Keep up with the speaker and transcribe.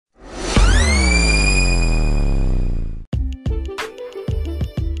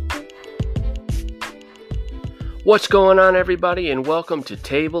What's going on, everybody, and welcome to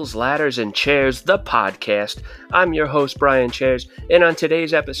Tables, Ladders, and Chairs, the podcast. I'm your host, Brian Chairs, and on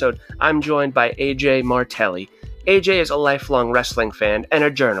today's episode, I'm joined by AJ Martelli. AJ is a lifelong wrestling fan and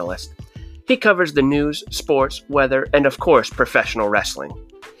a journalist. He covers the news, sports, weather, and of course, professional wrestling.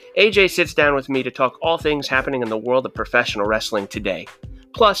 AJ sits down with me to talk all things happening in the world of professional wrestling today.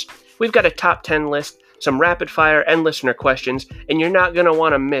 Plus, we've got a top 10 list, some rapid fire and listener questions, and you're not going to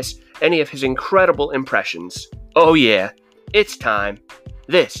want to miss any of his incredible impressions. Oh yeah, it's time.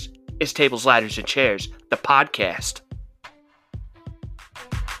 This is Tables, Ladders, and Chairs, the podcast.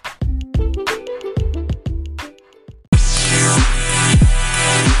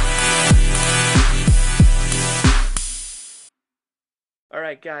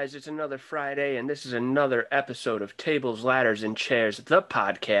 Alright guys, it's another Friday, and this is another episode of Tables, Ladders, and Chairs, the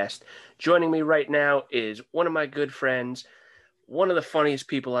podcast. Joining me right now is one of my good friends, one of the funniest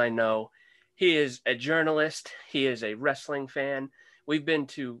people I know. He is a journalist. He is a wrestling fan. We've been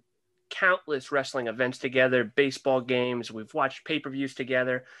to countless wrestling events together, baseball games. We've watched pay-per-views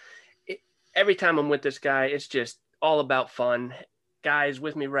together. Every time I'm with this guy, it's just all about fun. Guys,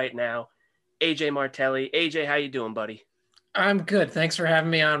 with me right now, AJ Martelli. AJ, how you doing, buddy? I'm good. Thanks for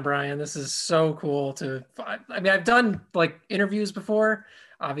having me on, Brian. This is so cool I've done like interviews before,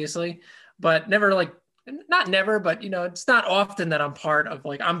 obviously, but never not never, but it's not often that I'm part of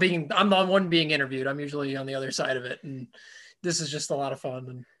I'm the one being interviewed. I'm usually on the other side of it. And this is just a lot of fun.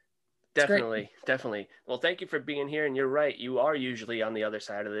 And Definitely. Well, thank you for being here. And you're right. You are usually on the other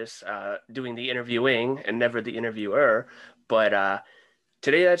side of this, doing the interviewing and never the interviewer. But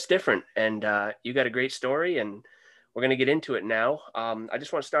today that's different. And you got a great story, and we're going to get into it now. I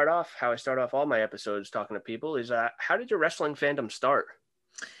just want to start off how I start off all my episodes talking to people is how did your wrestling fandom start?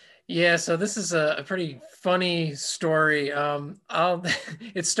 Yeah, so this is a pretty funny story.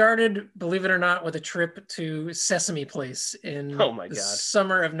 It started, believe it or not, with a trip to Sesame Place in the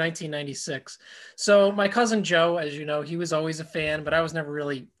summer of 1996. So my cousin Joe, as you know, he was always a fan, but I was never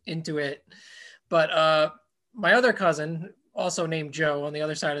really into it. But my other cousin, also named Joe on the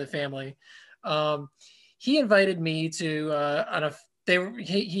other side of the family, he invited me to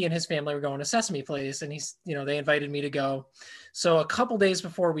he and his family were going to Sesame Place, and they invited me to go. So a couple days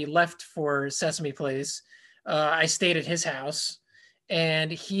before we left for Sesame Place, I stayed at his house,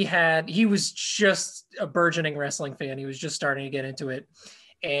 and he was just a burgeoning wrestling fan. He was just starting to get into it,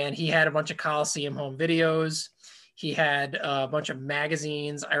 and he had a bunch of Coliseum home videos. He had a bunch of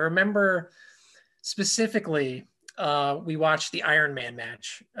magazines. I remember specifically, we watched the Iron Man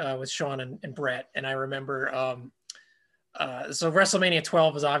match with Shawn and Brett, and I remember so WrestleMania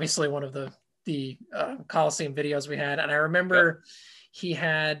 12 was obviously one of the Coliseum videos we had, and I remember he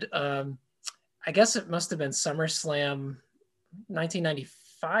had I guess it must have been SummerSlam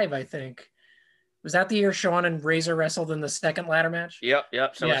 1995. I think, was that the year Shawn and Razor wrestled in the second ladder match? Yep.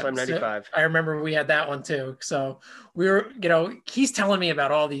 SummerSlam 95. So I remember we had that one too. So we were, he's telling me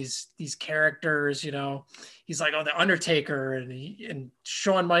about all these characters. He's like, oh, the Undertaker and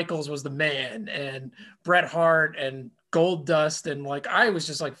Shawn Michaels was the man, and Bret Hart and Goldust, and I was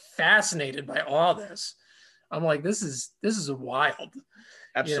just fascinated by all this. I'm like, this is wild.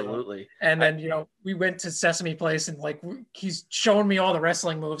 Absolutely. And then we went to Sesame Place, and he's showing me all the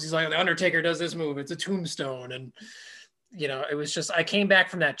wrestling moves. He's like, the Undertaker does this move, it's a tombstone. And it was just, I came back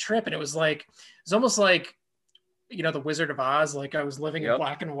from that trip, and it was almost like the Wizard of Oz. I was living in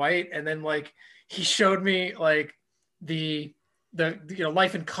black and white, and then he showed me the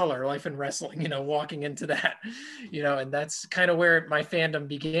life in color, life in wrestling, walking into that, and that's kind of where my fandom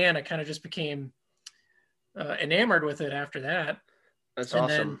began. I kind of just became enamored with it after that. That's and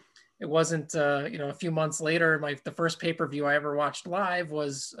awesome. Then it wasn't, a few months later, the first pay-per-view I ever watched live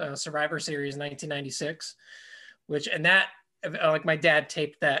was Survivor Series 1996, that my dad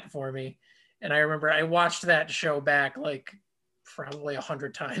taped that for me. And I remember I watched that show back probably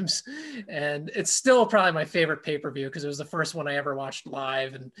 100 times, and it's still probably my favorite pay-per-view because it was the first one I ever watched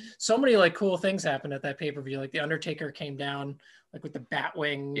live, and so many cool things happened at that pay-per-view. The Undertaker came down with the bat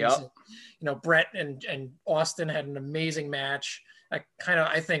wings. Brett and Austin had an amazing match.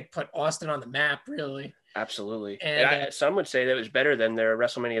 I think put Austin on the map, really. Absolutely. And some would say that was better than their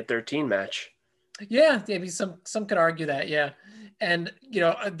WrestleMania 13 match. Yeah, maybe some could argue that. Yeah. And,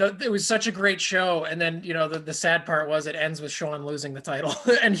 it was such a great show. And then, the sad part was it ends with Shawn losing the title.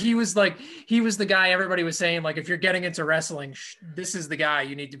 And he was the guy everybody was saying, if you're getting into wrestling, this is the guy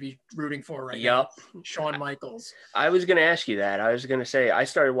you need to be rooting for right now. Shawn Michaels. I was going to ask you that. I was going to say, I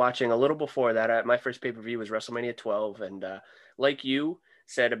started watching a little before that. My first pay-per-view was WrestleMania 12. And like you,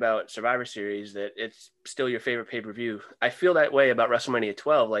 said about Survivor Series that it's still your favorite pay-per-view. I feel that way about WrestleMania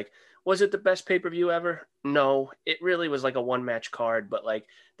 12. Like, was it the best pay-per-view ever? No, it really was like a one-match card, but like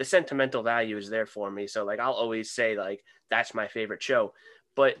the sentimental value is there for me. So like I'll always say like that's my favorite show.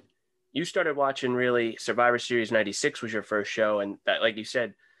 But you started watching really Survivor Series 96 was your first show, and that, like you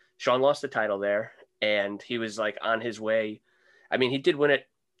said, Shawn lost the title there, and he was like on his way. I mean, he did win it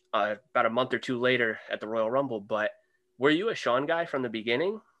about a month or two later at the Royal Rumble, but were you a Shawn guy from the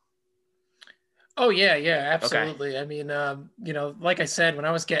beginning? Oh yeah, absolutely. Okay. I mean, like I said, when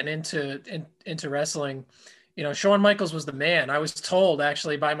I was getting into wrestling, Shawn Michaels was the man. I was told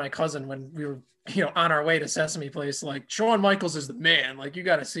actually by my cousin when we were, on our way to Sesame Place, like Shawn Michaels is the man. Like you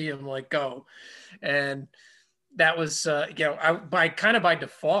got to see him, like go. And that was, by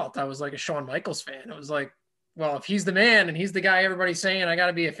default, I was like a Shawn Michaels fan. It was like, well, if he's the man and he's the guy everybody's saying I got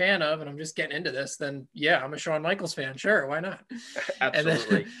to be a fan of, and I'm just getting into this, then yeah, I'm a Shawn Michaels fan. Sure, why not?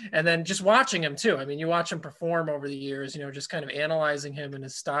 Absolutely. And then just watching him too. I mean, you watch him perform over the years, just kind of analyzing him and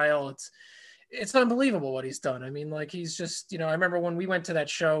his style. It's unbelievable what he's done. I mean, like he's just, I remember when we went to that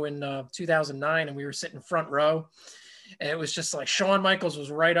show in 2009 and we were sitting front row, and it was just like Shawn Michaels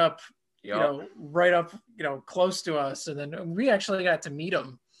was right up, close to us, and then we actually got to meet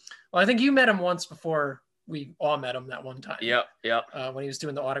him. Well, I think you met him once before. We all met him that one time. Yep. When he was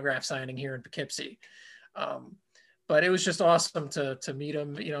doing the autograph signing here in Poughkeepsie. But it was just awesome to meet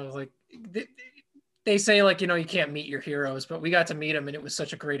him. Like they say, like, you can't meet your heroes, but we got to meet him, and it was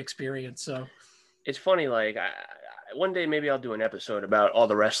such a great experience. So it's funny. Like one day maybe I'll do an episode about all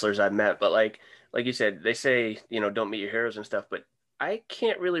the wrestlers I've met. But like you said, they say don't meet your heroes and stuff. But I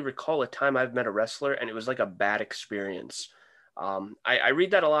can't really recall a time I've met a wrestler and it was like a bad experience. I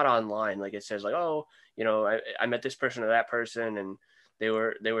read that a lot online. Like it says like, oh, I met this person or that person and they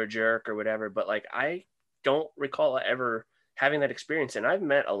were a jerk or whatever. But like, I don't recall ever having that experience. And I've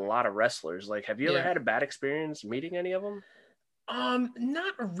met a lot of wrestlers. Like, have you ever had a bad experience meeting any of them?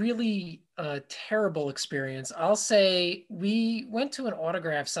 Not really a terrible experience. I'll say we went to an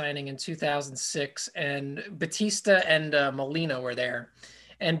autograph signing in 2006 and Batista and Molina were there.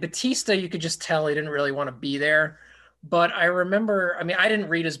 And Batista, you could just tell he didn't really want to be there. But I remember, I mean, I didn't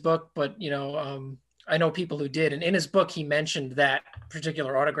read his book, but, I know people who did. And in his book, he mentioned that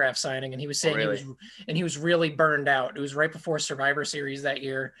particular autograph signing. And he was saying he was really burned out. It was right before Survivor Series that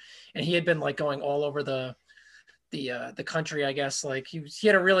year. And he had been like going all over the country, I guess. Like he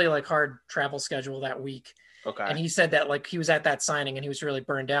had a really like hard travel schedule that week. Okay. And he said that like he was at that signing and he was really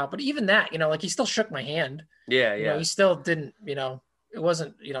burned out. But even that, like he still shook my hand. Yeah. He still didn't, it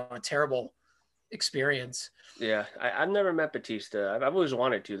wasn't, a terrible experience. Yeah, I've never met Batista. I've always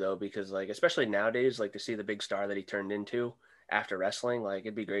wanted to though, because like especially nowadays, like to see the big star that he turned into after wrestling, like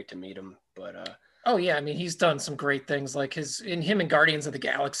it'd be great to meet him. But oh yeah, I mean he's done some great things, like him and Guardians of the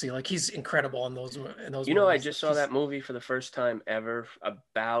Galaxy, like he's incredible in those movies. I just saw that movie for the first time ever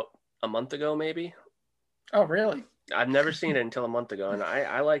about a month ago, maybe. Oh really? I've never seen it until a month ago, and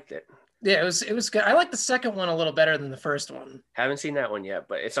I liked it. Yeah, it was good. I like the second one a little better than the first one. Haven't seen that one yet,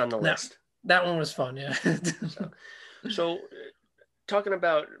 but it's on the list. That one was fun, yeah. so talking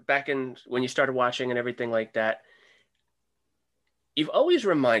about back in when you started watching and everything like that, you've always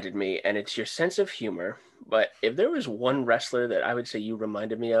reminded me, and it's your sense of humor, but if there was one wrestler that I would say you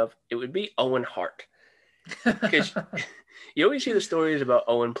reminded me of, it would be Owen Hart. Because you always hear the stories about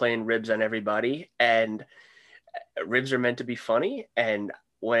Owen playing ribs on everybody, and ribs are meant to be funny. And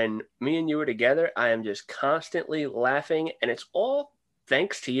when me and you were together, I am just constantly laughing, and it's all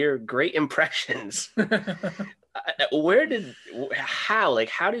thanks to your great impressions. How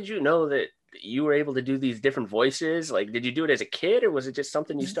did you know that you were able to do these different voices? Like, did you do it as a kid, or was it just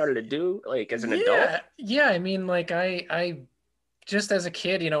something you started to do like as an adult? Yeah. I mean, like I just as a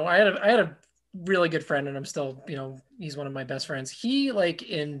kid, I had a really good friend, and I'm still, he's one of my best friends. He like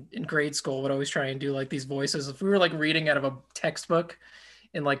in grade school would always try and do like these voices. If we were like reading out of a textbook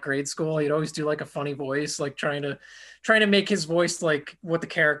in like grade school, he'd always do like a funny voice, like trying to make his voice like what the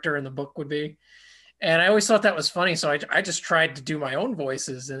character in the book would be. And I always thought that was funny. So I just tried to do my own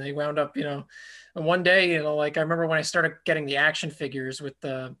voices, and they wound up, and one day, like I remember when I started getting the action figures with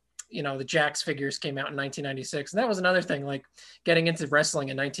the Jakks figures came out in 1996. And that was another thing, like getting into wrestling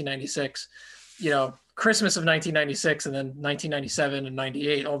in 1996, Christmas of 1996, and then 1997 and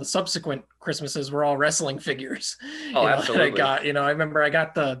 98, all the subsequent Christmases were all wrestling figures. Oh, absolutely. That I got, I remember I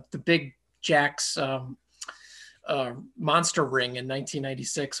got the big Jakks, Monster Ring in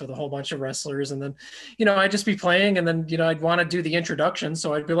 1996 with a whole bunch of wrestlers. And then, you know, I'd just be playing, and then, you know, I'd want to do the introduction.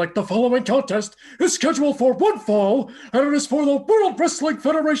 So I'd be like, the following contest is scheduled for one fall, and it is for the World Wrestling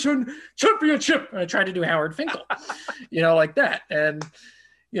Federation Championship. And I tried to do Howard Finkel, you know, like that. And,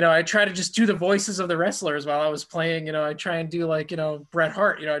 you know, I try to just do the voices of the wrestlers while I was playing. You know, I try and do like, you know, Bret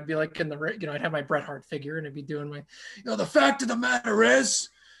Hart. You know, I'd be like in the, you know, I'd have my Bret Hart figure, and I'd be doing my, you know, the fact of the matter is,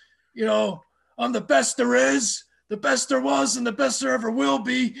 you know, I'm the best there is, the best there was, and the best there ever will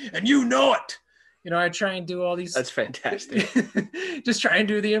be, and you know it. You know, I try and do all these. That's fantastic. Just try and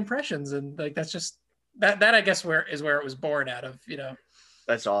do the impressions, and like that's just that I guess is where it was born out of. You know,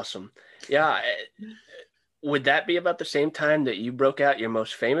 that's awesome. Yeah. Would that be about the same time that you broke out your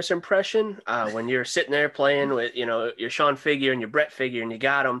most famous impression? When you're sitting there playing with, you know, your Sean figure and your Bret figure, and you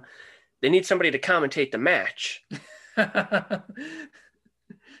got them, they need somebody to commentate the match.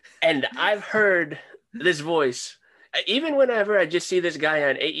 And I've heard this voice, even whenever I just see this guy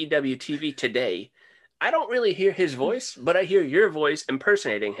on AEW TV today, I don't really hear his voice, but I hear your voice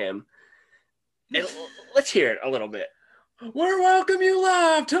impersonating him. And let's hear it a little bit. We're welcome you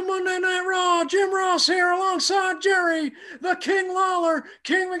live to Monday Night Raw. Jim Ross here alongside Jerry, the King Lawler.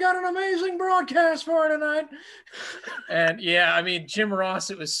 King, we got an amazing broadcast for tonight. And yeah, I mean, Jim Ross,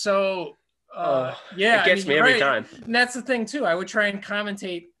 it was so, yeah. It gets me every time. And that's the thing too. I would try and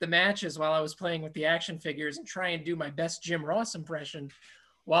commentate the matches while I was playing with the action figures and try and do my best Jim Ross impression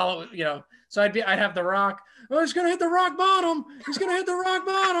while, you know, so I'd have The Rock. Oh, he's going to hit the rock bottom. He's going to hit the rock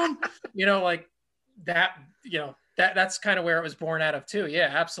bottom. You know, like that, you know, that's kind of where it was born out of too.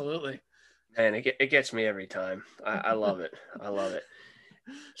 Yeah, absolutely. Man, it gets me every time. I love it. I love it.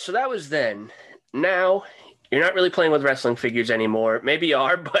 So that was then. Now you're not really playing with wrestling figures anymore. Maybe you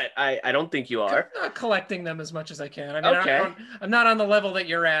are, but I don't think you are. I'm not collecting them as much as I can. I mean, okay. I'm not on the level that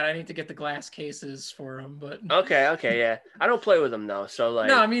you're at. I need to get the glass cases for them, but okay, yeah. I don't play with them though, so like.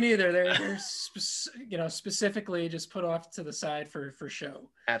 No, me neither. They're you know, specifically just put off to the side for show.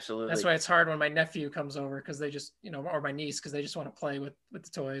 Absolutely. That's why it's hard when my nephew comes over, because they just, you know, or my niece, because they just want to play with the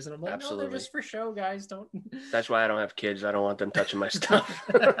toys, and I'm like, absolutely. No, they're just for show, guys. Don't. That's why I don't have kids. I don't want them touching my stuff.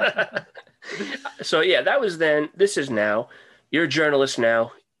 So yeah, that was then. This is now. You're a journalist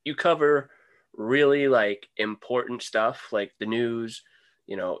now. You cover really like important stuff, like the news,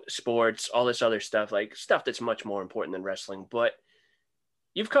 you know, sports, all this other stuff, like stuff that's much more important than wrestling. But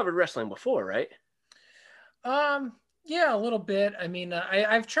you've covered wrestling before, right? Yeah, a little bit. I mean,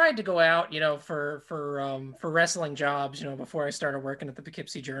 I've tried to go out, you know, for wrestling jobs, you know, before I started working at the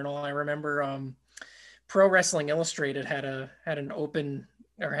Poughkeepsie Journal. I remember Pro Wrestling Illustrated had a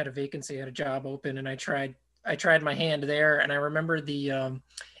vacancy, had a job open, and I tried my hand there. And I remember the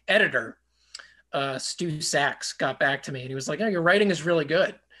editor, Stu Sachs, got back to me, and he was like, "Oh, your writing is really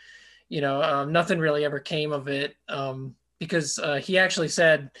good." You know, nothing really ever came of it. Because he actually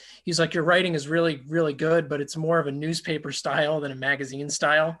said, he's like, your writing is really, really good, but it's more of a newspaper style than a magazine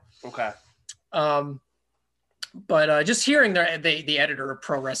style. Okay. But just hearing the editor of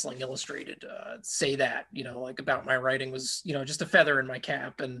Pro Wrestling Illustrated say that, you know, like about my writing was, you know, just a feather in my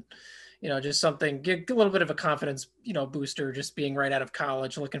cap, and, you know, just something, get a little bit of a confidence, you know, booster, just being right out of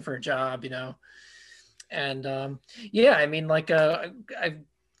college, looking for a job, you know. And yeah, I mean, like I've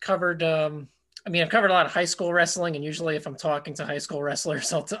covered, I've covered a lot of high school wrestling, and usually if I'm talking to high school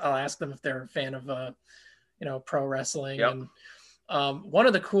wrestlers, I'll ask them if they're a fan of, you know, pro wrestling. Yep. And one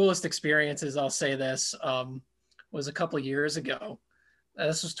of the coolest experiences, I'll say this, was a couple of years ago.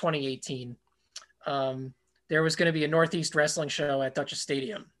 This was 2018. There was going to be a Northeast wrestling show at Dutchess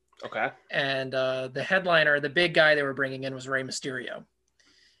Stadium. Okay. And the headliner, the big guy they were bringing in, was Rey Mysterio.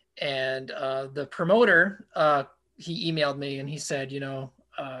 And the promoter, he emailed me and he said, you know,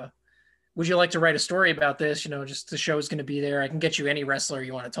 would you like to write a story about this? You know, just the show is going to be there. I can get you any wrestler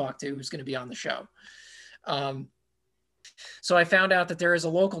you want to talk to who's going to be on the show. So I found out that there is a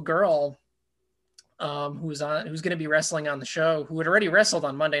local girl who's going to be wrestling on the show, who had already wrestled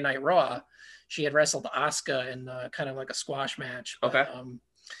on Monday Night Raw. She had wrestled Asuka in kind of like a squash match. Okay.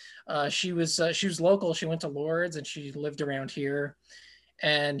 But, she was local. She went to Lourdes and she lived around here.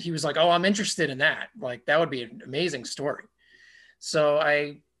 And he was like, "Oh, I'm interested in that. Like, that would be an amazing story." So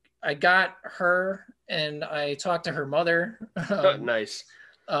I got her and I talked to her mother. Nice.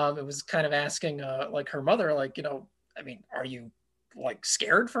 It was kind of asking like her mother, like, you know, I mean, are you like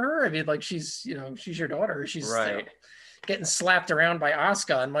scared for her? I mean, like, she's, you know, she's your daughter. She's right. You know, getting slapped around by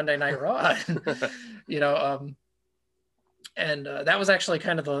Asuka on Monday Night Raw. You know, and that was actually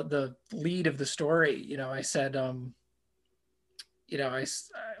kind of the lead of the story. You know, I said, you know, I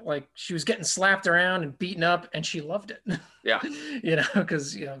like, she was getting slapped around and beaten up and she loved it. Yeah. You know,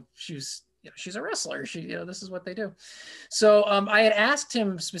 because, you know, she was she's a wrestler. This is what they do. So I had asked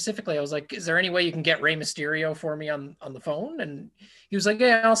him specifically, I was like, is there any way you can get Rey Mysterio for me on the phone? And he was like,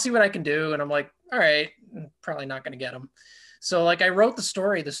 yeah, I'll see what I can do. And I'm like, all right, I'm probably not going to get him. So like I wrote the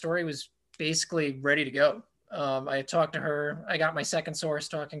story. The story was basically ready to go. I had talked to her. I got my second source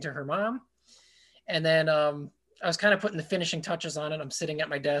talking to her mom. And then I was kind of putting the finishing touches on it. I'm sitting at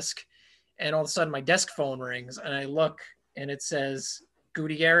my desk and all of a sudden my desk phone rings and I look and it says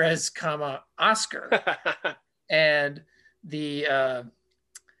Gutierrez, Oscar. And the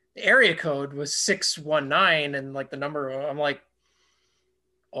area code was 619 and like the number, I'm like,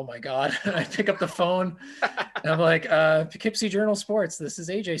 oh my God. I pick up the phone and I'm like, Poughkeepsie Journal Sports, this is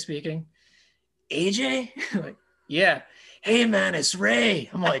AJ speaking. AJ? Like, yeah. Hey man, it's Ray.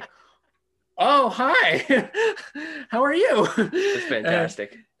 I'm like, oh, hi. How are you? That's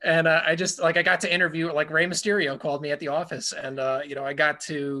fantastic. And I just like, I got to interview, like Rey Mysterio called me at the office and, I got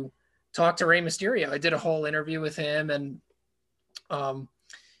to talk to Rey Mysterio. I did a whole interview with him and,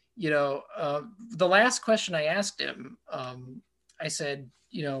 the last question I asked him, I said,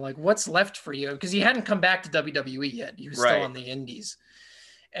 like what's left for you? Because he hadn't come back to WWE yet. He was still on the indies.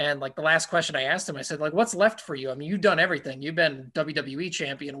 And like the last question I asked him, I said, like, what's left for you? I mean, you've done everything. You've been WWE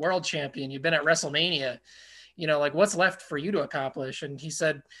champion, world champion. You've been at WrestleMania. Like what's left for you to accomplish? And he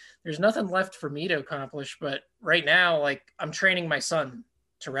said, there's nothing left for me to accomplish. But right now, like I'm training my son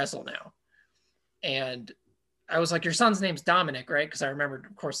to wrestle now. And I was like, your son's name's Dominic, right? Because I remembered,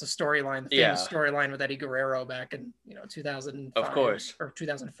 of course, the storyline, the famous storyline with Eddie Guerrero back in, 2005 of course, or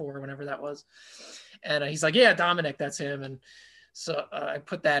 2004, whenever that was. And he's like, yeah, Dominic, that's him. And so I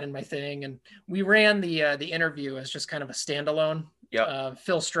put that in my thing, and we ran the interview as just kind of a standalone. Yeah.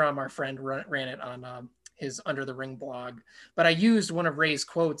 Phil Strum, our friend, ran it on his Under the Ring blog, but I used one of Ray's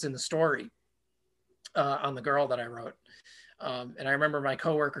quotes in the story on the girl that I wrote. And I remember my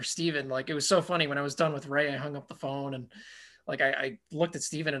coworker, Steven, like, it was so funny when I was done with Ray, I hung up the phone and like, I looked at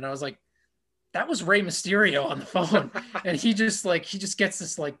Steven and I was like, that was Rey Mysterio on the phone. And he just gets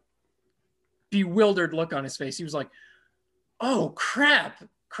this like bewildered look on his face. He was like, oh crap.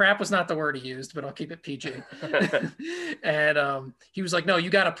 Crap was not the word he used, but I'll keep it PG. And he was like, no, you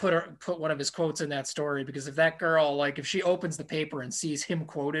got to put one of his quotes in that story, because if that girl, like if she opens the paper and sees him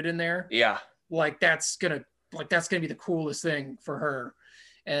quoted in there, like that's going to be the coolest thing for her.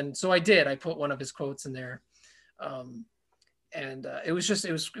 And so I did. I put one of his quotes in there. And it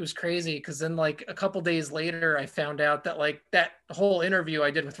was crazy, because then like a couple days later, I found out that like that whole interview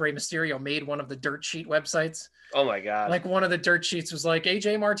I did with Rey Mysterio made one of the dirt sheet websites. Oh my God. Like one of the dirt sheets was like,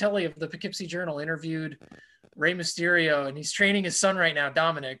 AJ Martelli of the Poughkeepsie Journal interviewed Rey Mysterio, and he's training his son right now,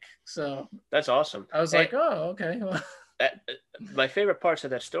 Dominic. So that's awesome. I was like, oh, okay. My favorite parts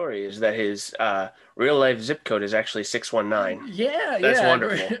of that story is that his real life zip code is actually 619. Yeah, that's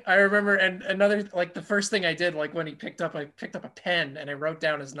wonderful. I remember, and another, like the first thing I did, like when he I picked up a pen and I wrote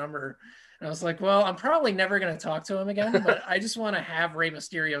down his number. And I was like, well, I'm probably never going to talk to him again, but I just want to have Rey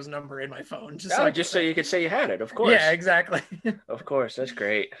Mysterio's number in my phone. Just so you could say you had it, of course. Yeah, exactly. Of course. That's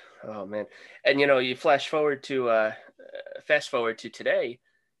great. Oh, man. And, you fast forward to today,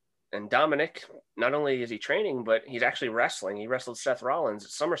 and Dominic, not only is he training, but he's actually wrestling. He wrestled Seth Rollins at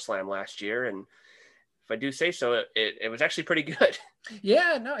SummerSlam last year. And if I do say so, it was actually pretty good.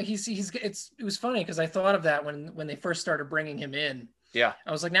 Yeah, no, it was funny because I thought of that when they first started bringing him in. Yeah.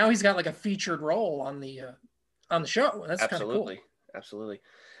 I was like, now he's got like a featured role on the show. That's kind of cool. Absolutely.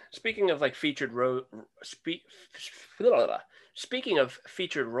 Speaking of like featured speaking of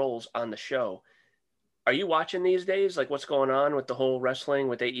featured roles on the show, are you watching these days? Like what's going on with the whole wrestling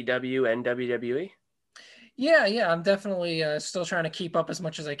with AEW and WWE? Yeah. I'm definitely still trying to keep up as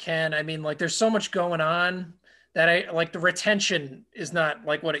much as I can. I mean, like there's so much going on that I like, the retention is not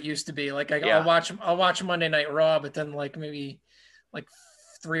like what it used to be. Like I'll watch Monday Night Raw, but then like maybe like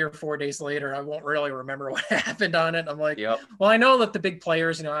 3 or 4 days later, I won't really remember what happened on it. I'm like, well, I know that the big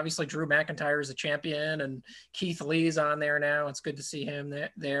players, obviously Drew McIntyre is a champion and Keith Lee's on there now. It's good to see him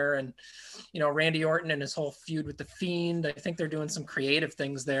there. And, Randy Orton and his whole feud with The Fiend. I think they're doing some creative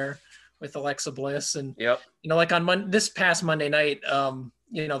things there with Alexa Bliss. And, like on this past Monday night,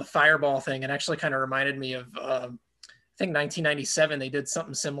 the Fireball thing, it actually kind of reminded me of, I think 1997 they did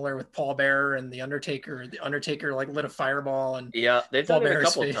something similar with Paul Bearer and the Undertaker. The Undertaker like lit a fireball, and they've done it a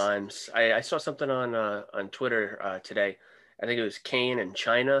couple of times. I saw something on Twitter today. I think it was Kane and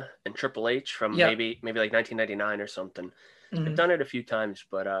China and Triple H from maybe like 1999 or something. Mm-hmm. They've done it a few times,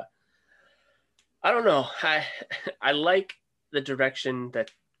 but I don't know. I like the direction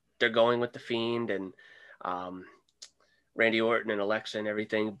that they're going with The Fiend and Randy Orton and Alexa and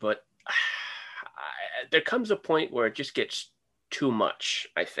everything, but there comes a point where it just gets too much,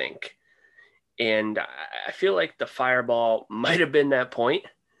 I think. And I feel like the fireball might have been that point.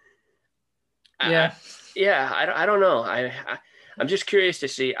 Yeah. I don't know. I'm just curious to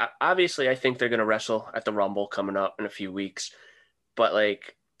see. Obviously, I think they're going to wrestle at the Rumble coming up in a few weeks. But,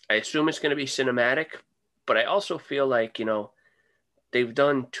 like, I assume it's going to be cinematic. But I also feel like, they've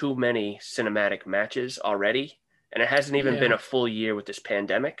done too many cinematic matches already. And it hasn't even been a full year with this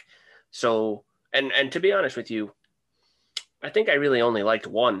pandemic. So, and to be honest with you, I think I really only liked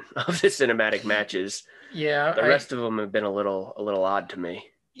one of the cinematic matches. Yeah. The rest of them have been a little odd to me.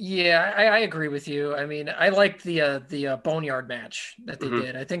 Yeah, I agree with you. I mean, I liked the Boneyard match that they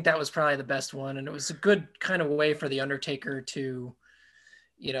did. I think that was probably the best one, and it was a good kind of way for the Undertaker to,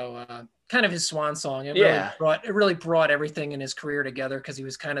 kind of his swan song. It really brought everything in his career together because he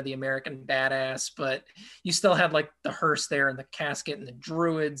was kind of the American badass, but you still had like the hearse there and the casket and the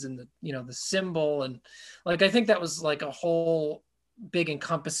druids and the symbol, and like I think that was like a whole big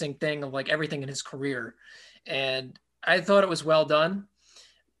encompassing thing of like everything in his career, and I thought it was well done.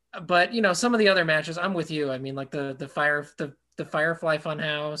 But some of the other matches, I'm with you. I mean, like the Firefly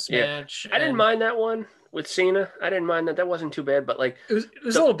Funhouse match. I didn't mind that one with Cena. I didn't mind that. That wasn't too bad. But like it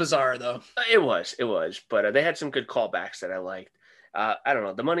was a little bizarre though. It was. But they had some good callbacks that I liked. I don't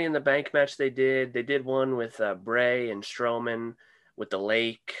know, the Money in the Bank match they did one with Bray and Strowman with the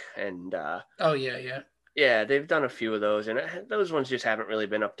lake and. Oh yeah. Yeah, they've done a few of those, and those ones just haven't really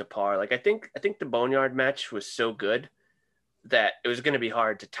been up to par. Like I think the Boneyard match was so good that it was going to be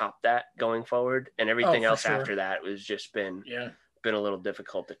hard to top that going forward, and everything else after that was just been a little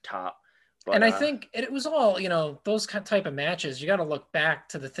difficult to top. But, and I think it was all those type of matches. You got to look back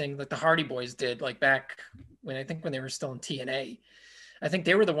to the thing like the Hardy Boys did, like back when they were still in TNA. I think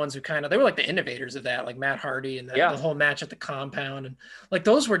they were the ones who they were like the innovators of that, like Matt Hardy and the whole match at the compound, and like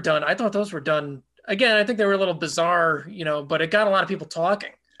those were done. I thought those were done again. I think they were a little bizarre, but it got a lot of people talking.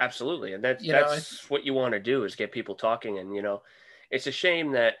 Absolutely. And that's what you want to do is get people talking. And, it's a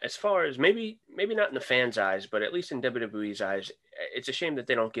shame that as far as maybe not in the fans' eyes, but at least in WWE's eyes, it's a shame that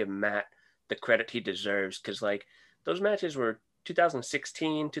they don't give Matt the credit he deserves. Cause like those matches were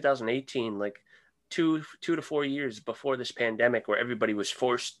 2016, 2018, like 2 to 4 years before this pandemic where everybody was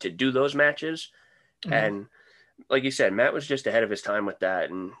forced to do those matches. Mm-hmm. And like you said, Matt was just ahead of his time with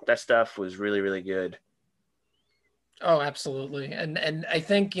that. And that stuff was really, really good. Oh, absolutely. And I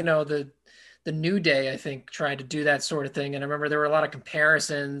think, the New Day, I think, tried to do that sort of thing. And I remember there were a lot of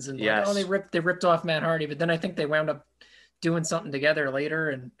comparisons and they ripped off Matt Hardy, but then I think they wound up doing something together later,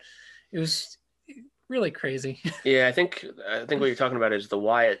 and it was really crazy. Yeah, I think what you're talking about is the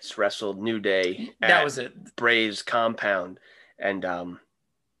Wyatts wrestled New Day that was it. Bray's compound. And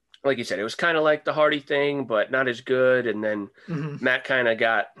like you said, it was kind of like the Hardy thing, but not as good. And then Matt kind of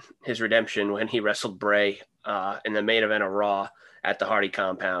got his redemption when he wrestled Bray in the main event of Raw at the Hardy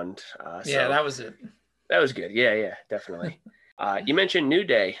compound. That was it. That was good. Yeah, definitely. You mentioned New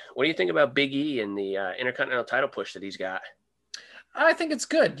Day. What do you think about Big E and the Intercontinental title push that he's got? I think it's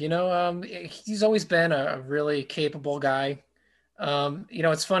good. He's always been a really capable guy.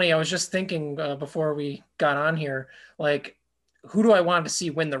 It's funny. I was just thinking before we got on here, like, who do I want to see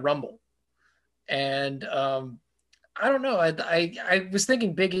win the Rumble? And I don't know. I was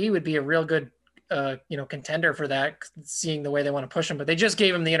thinking Big E would be a real good contender for that, seeing the way they want to push him, but they just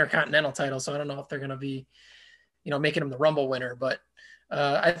gave him the Intercontinental title. So I don't know if they're going to be, making him the Rumble winner, but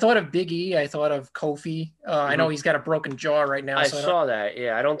I thought of Big E. I thought of Kofi. I know he's got a broken jaw right now. I saw that.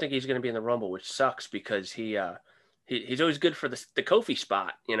 Yeah. I don't think he's going to be in the Rumble, which sucks because he's always good for the Kofi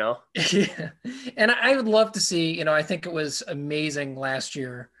spot, Yeah. And I would love to see, I think it was amazing last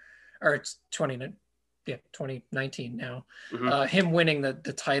year, or it's 2019 now, him winning the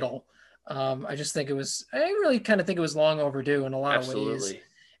title. I really kind of think it was long overdue in a lot of ways.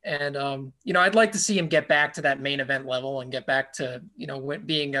 And, I'd like to see him get back to that main event level and get back to,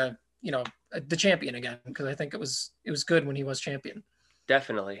 being the champion again, because I think it was good when he was champion.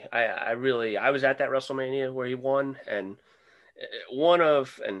 Definitely. I was at that WrestleMania where he won, and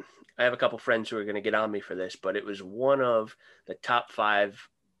and I have a couple friends who are going to get on me for this, but it was one of the top 5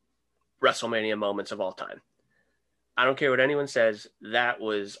 WrestleMania moments of all time. I don't care what anyone says. That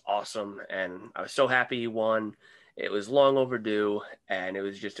was awesome. And I was so happy he won. It was long overdue, and it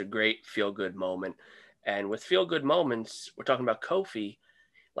was just a great feel-good moment. And with feel-good moments, we're talking about Kofi.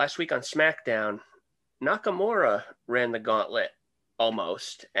 Last week on SmackDown, Nakamura ran the gauntlet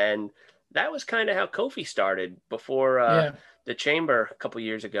almost. And that was kind of how Kofi started before the Chamber a couple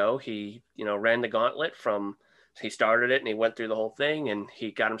years ago. He, ran the gauntlet he started it and he went through the whole thing and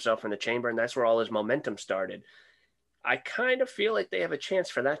he got himself in the Chamber, and that's where all his momentum started. I kind of feel like they have a chance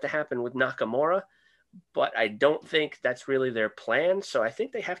for that to happen with Nakamura, but I don't think that's really their plan. So I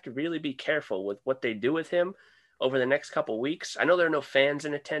think they have to really be careful with what they do with him over the next couple weeks. I know there are no fans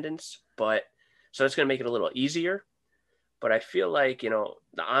in attendance, but so it's going to make it a little easier. But I feel like,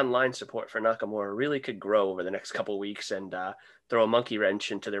 the online support for Nakamura really could grow over the next couple weeks and throw a monkey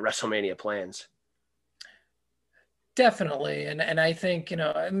wrench into their WrestleMania plans. Definitely. And I think,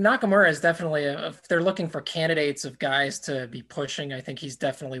 Nakamura is definitely, if they're looking for candidates of guys to be pushing, I think he's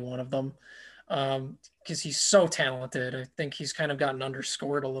definitely one of them. Because he's so talented. I think he's kind of gotten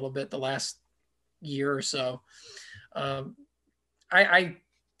underscored a little bit the last year or so. I've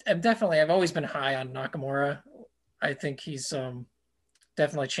always been high on Nakamura. I think he's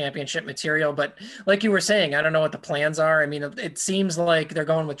definitely championship material, but like you were saying, I don't know what the plans are. I mean, it seems like they're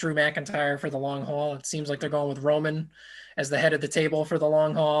going with Drew McIntyre for the long haul. It seems like they're going with Roman as the head of the table for the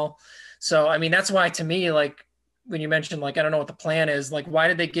long haul. So, I mean, that's why to me, like when you mentioned, like, I don't know what the plan is, like, why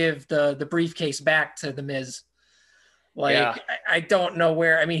did they give the briefcase back to the Miz? Like, yeah. I don't know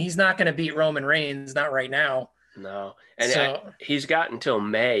where, I mean, he's not going to beat Roman Reigns, not right now. No. And he's got until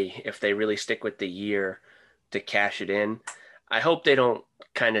May, if they really stick with the year, to cash it in. I hope they don't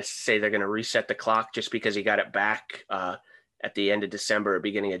kind of say they're going to reset the clock just because he got it back at the end of December or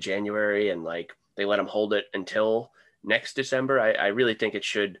beginning of January, and like they let him hold it until next December. I really think it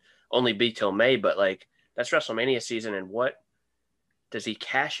should only be till May, but like that's WrestleMania season. And what does he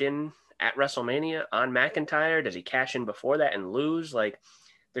cash in at WrestleMania on McIntyre? Does he cash in before that and lose? Like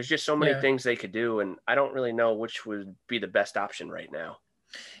there's just so many things they could do, and I don't really know which would be the best option right now.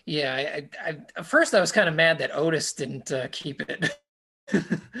 Yeah, I at first I was kind of mad that Otis didn't keep it.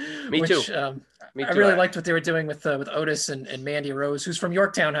 Me too. Me too. I really liked what they were doing with Otis and Mandy Rose, who's from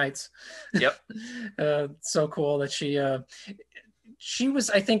Yorktown Heights. Yep. So cool that she was,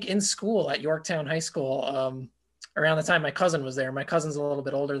 I think, in school at Yorktown High School around the time my cousin was there. My cousin's a little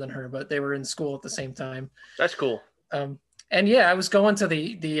bit older than her, but they were in school at the same time. That's cool. And yeah, I was going to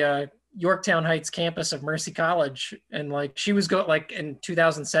the Yorktown Heights campus of Mercy College, and like she was like in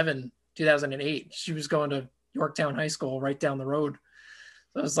 2007, 2008, she was going to Yorktown High School right down the road.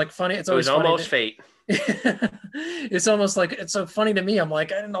 So it was like funny. It was almost fate. It's almost like, it's so funny to me. I'm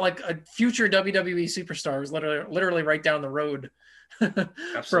like, I don't know, like a future WWE superstar was literally right down the road.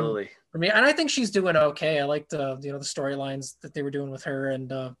 Absolutely. For me, and I think she's doing okay. I liked the storylines that they were doing with her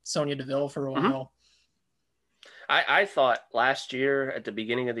and Sonya Deville for a while. Mm-hmm. I thought last year at the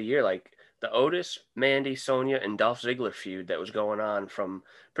beginning of the year, like the Otis, Mandy, Sonya, and Dolph Ziggler feud that was going on from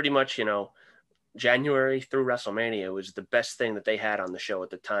pretty much, January through WrestleMania was the best thing that they had on the show at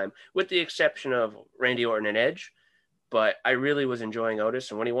the time, with the exception of Randy Orton and Edge. But I really was enjoying Otis.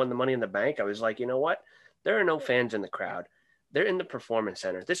 And when he won the Money in the Bank, I was like, you know what? There are no fans in the crowd. They're in the Performance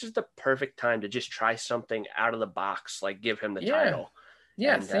Center. This is the perfect time to just try something out of the box, like give him the title.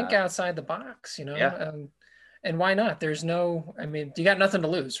 Yeah, and think outside the box, Yeah. And why not? There's no, I mean, you got nothing to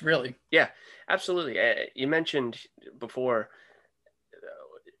lose, really. Yeah, absolutely. You mentioned before,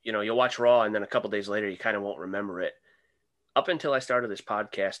 you'll watch Raw and then a couple days later, you kind of won't remember it. Up until I started this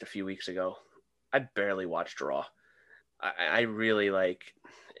podcast a few weeks ago, I barely watched Raw. I really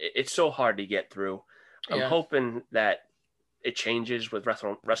it's so hard to get through. I'm hoping that it changes with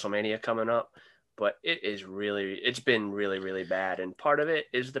WrestleMania coming up, but it's been really, really bad. And part of it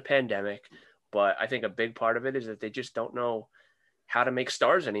is the pandemic. But I think a big part of it is that they just don't know how to make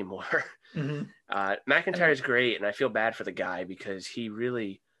stars anymore. Mm-hmm. McIntyre is great, and I feel bad for the guy because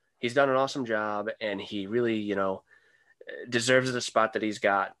he's done an awesome job, and he really, deserves the spot that he's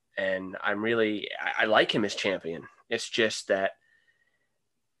got. And I like him as champion. It's just that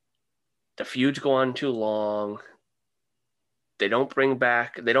the feuds go on too long. They don't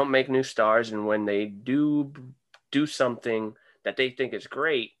make new stars, and when they do something that they think is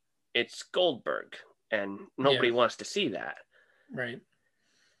great, it's Goldberg, and nobody wants to see that. Right.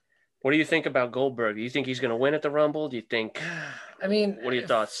 What do you think about Goldberg? Do you think he's going to win at the Rumble? Do you think? I mean, what are your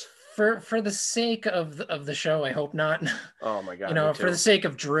thoughts? For the sake of the show, I hope not. Oh my God! For the sake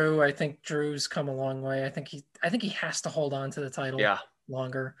of Drew, I think Drew's come a long way. I think he has to hold on to the title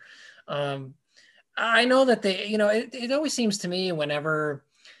longer. I know that they, it always seems to me whenever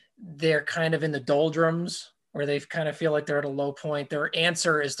they're kind of in the doldrums, where they kind of feel like they're at a low point, their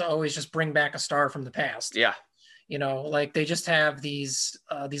answer is to always just bring back a star from the past. Yeah. Like they just have these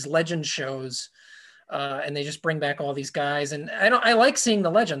legend shows and they just bring back all these guys. And I like seeing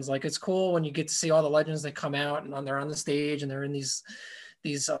the legends. Like it's cool when you get to see all the legends that come out and they're on the stage and they're in these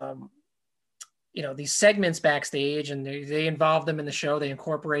segments backstage, and they involve them in the show. They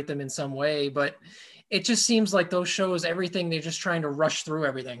incorporate them in some way, but it just seems like those shows, everything, they're just trying to rush through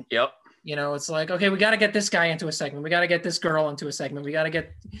everything. Yep. It's like, okay, we got to get this guy into a segment. We got to get this girl into a segment.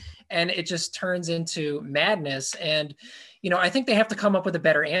 And it just turns into madness. And, I think they have to come up with a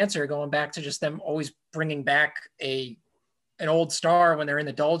better answer, going back to just them always bringing back an old star when they're in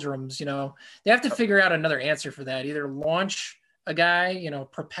the doldrums. They have to figure out another answer for that. Either launch a guy,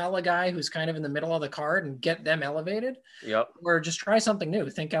 propel a guy who's kind of in the middle of the card and get them elevated. Yep. Or just try something new.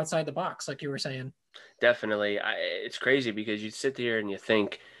 Think outside the box, like you were saying. Definitely. It's crazy because you sit there and you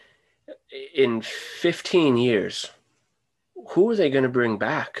think, in 15 years, who are they going to bring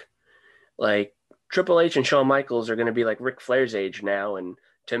back? Like Triple H and Shawn Michaels are going to be like Ric Flair's age now. And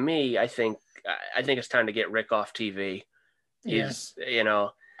to me, I think it's time to get Rick off TV. He's,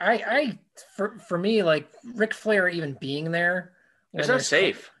 for me, like Ric Flair even being there, it's not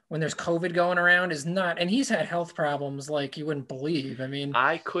safe. When there's COVID going around is not, and he's had health problems like you wouldn't believe. I mean,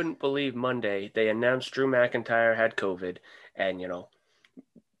 I couldn't believe Monday they announced Drew McIntyre had COVID, and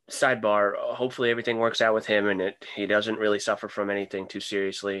sidebar, hopefully everything works out with him and he doesn't really suffer from anything too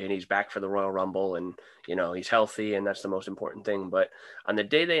seriously, and he's back for the Royal Rumble, and he's healthy, and that's the most important thing. But on the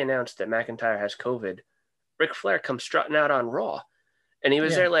day they announced that McIntyre has COVID, Ric Flair comes strutting out on Raw, and he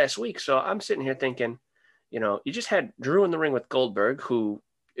was there last week. So I'm sitting here thinking, you just had Drew in the ring with Goldberg, who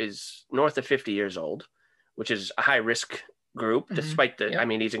is north of 50 years old, which is a high risk group, despite I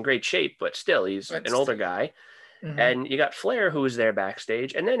mean, he's in great shape, but still he's an older guy. And you got Flair, who was there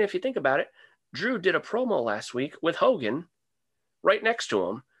backstage. And then if you think about it, Drew did a promo last week with Hogan right next to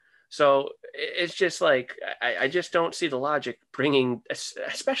him. So it's just like, I just don't see the logic bringing,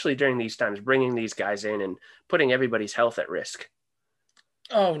 especially during these times, bringing these guys in and putting everybody's health at risk.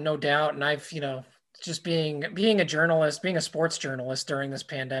 Oh, no doubt. And I've, just being a journalist, being a sports journalist during this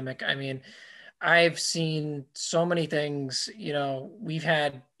pandemic, I mean, I've seen so many things. We've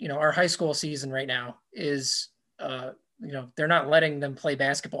had, our high school season right now is, they're not letting them play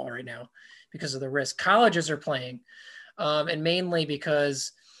basketball right now because of the risk. Colleges are playing, and mainly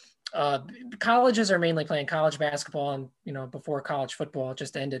because colleges are mainly playing college basketball, and before college football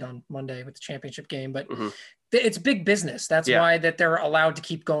just ended on Monday with the championship game. But it's big business. That's why that they're allowed to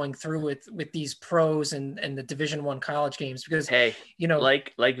keep going through with these pros and the Division I college games, because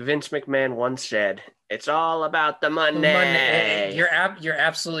like Vince McMahon once said, it's all about the money. You're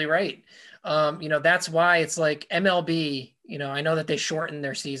absolutely right. That's why it's like MLB, I know that they shortened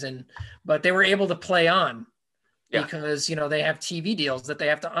their season, but they were able to play on because, they have TV deals that they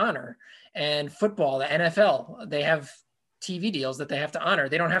have to honor, and football, the NFL, they have TV deals that they have to honor.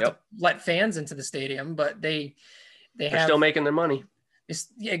 They don't have to let fans into the stadium, but they're still making their money.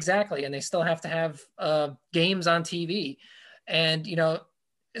 Exactly. And they still have to have games on TV. And,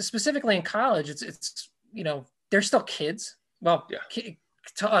 specifically in college, it's they're still kids. Well,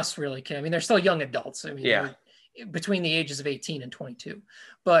 to us, really, I mean, they're still young adults. I mean, between the ages of 18 and 22.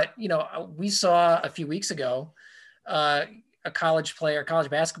 But, we saw a few weeks ago a college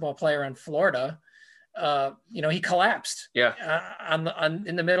basketball player in Florida. He collapsed.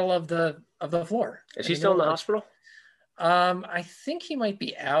 In the middle of the floor. Is he still in the hospital? I think he might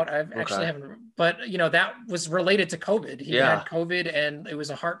be out. Actually haven't, but that was related to COVID. He had COVID and it was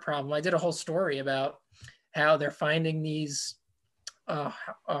a heart problem. I did a whole story about how they're finding these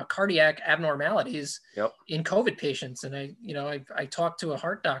cardiac abnormalities in COVID patients. And I talked to a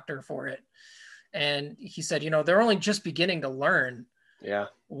heart doctor for it, and he said, they're only just beginning to learn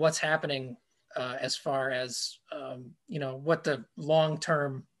what's happening as far as, what the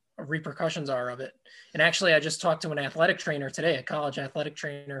long-term repercussions are of it. And actually, I just talked to an athletic trainer today, a college athletic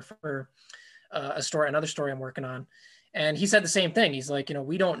trainer for another story I'm working on. And he said the same thing. He's like,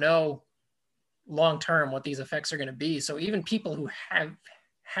 we don't know long-term what these effects are going to be. So even people who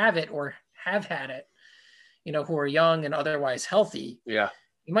have it or have had it, who are young and otherwise healthy, you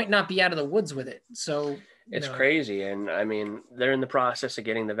might not be out of the woods with it. So it's crazy. And I mean, they're in the process of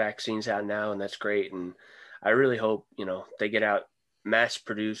getting the vaccines out now, and that's great. And I really hope, they get out mass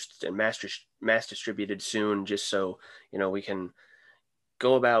produced and mass distributed soon, just so, we can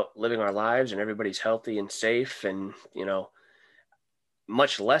go about living our lives and everybody's healthy and safe. And,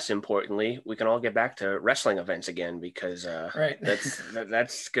 much less importantly, we can all get back to wrestling events again, because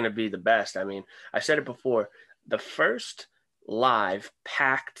that's going to be the best. I mean, I said it before, the first live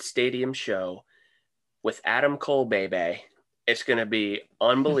packed stadium show with Adam Cole, baby, it's going to be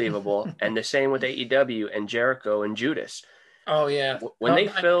unbelievable. And the same with AEW and Jericho and Judas. Oh yeah. When they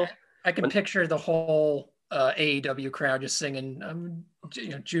fill, I can picture the whole AEW crowd just singing,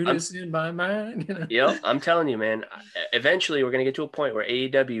 Judas in my mind. Yep, I'm telling you, man. Eventually, we're gonna get to a point where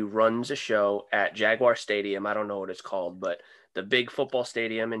AEW runs a show at Jaguar Stadium. I don't know what it's called, but the big football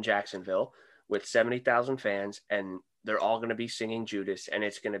stadium in Jacksonville with 70,000 fans, and they're all gonna be singing Judas, and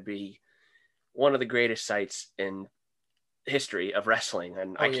it's gonna be one of the greatest sights in history of wrestling.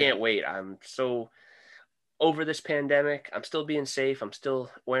 And I can't wait. I'm so over this pandemic. I'm still being safe. I'm still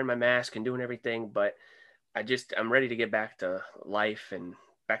wearing my mask and doing everything, but I'm ready to get back to life and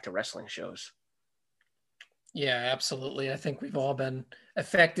back to wrestling shows. Yeah, absolutely. I think we've all been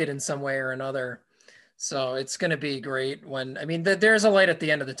affected in some way or another. So it's going to be great there's a light at the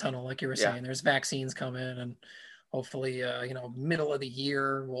end of the tunnel, like you were saying. There's vaccines coming, and hopefully, middle of the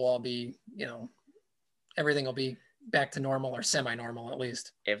year we'll all be, everything will be back to normal or semi-normal at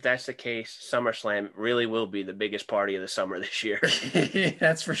least. If that's the case, SummerSlam really will be the biggest party of the summer this year.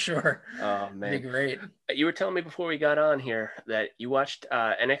 That's for sure. Oh man, it'd be great. You were telling me before we got on here that you watched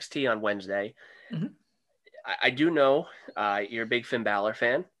NXT on Wednesday. Mm-hmm. I do know you're a big Finn Balor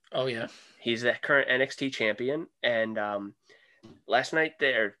fan. Oh yeah, he's the current NXT champion, and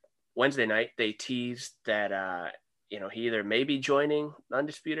Wednesday night they teased that he either may be joining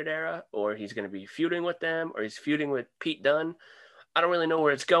Undisputed Era, or he's going to be feuding with them, or he's feuding with Pete Dunne. I don't really know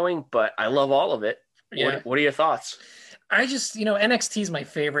where it's going, but I love all of it. Yeah. What are your thoughts? I just, NXT is my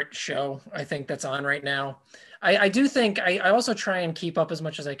favorite show, I think, that's on right now. I do think I also try and keep up as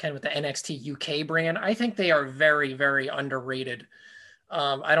much as I can with the NXT UK brand. I think they are very, very underrated.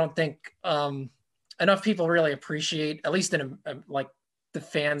 I don't think enough people really appreciate, at least in like the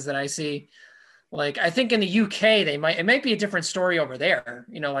fans that I see. Like, I think in the UK, it might be a different story over there.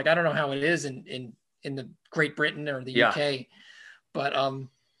 I don't know how it is in the Great Britain or the UK, but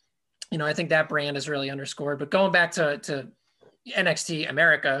I think that brand is really underscored. But going back to NXT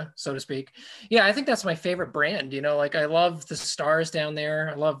America, so to speak, I think that's my favorite brand. I love the stars down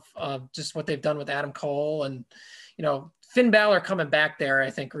there. I love just what they've done with Adam Cole, and Finn Balor coming back there, I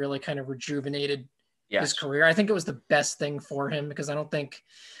think really kind of rejuvenated his career. I think it was the best thing for him, because I don't think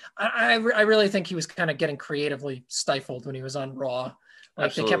I really think he was kind of getting creatively stifled when he was on Raw.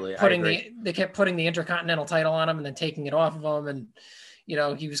 Like, absolutely. they kept putting the Intercontinental title on him and then taking it off of him,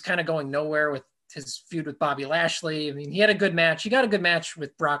 and he was kind of going nowhere with his feud with Bobby Lashley. I mean, he had a good match. He got a good match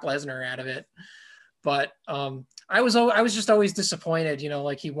with Brock Lesnar out of it, but I was just always disappointed.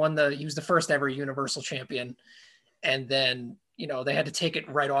 Like, he was the first ever Universal Champion, and then they had to take it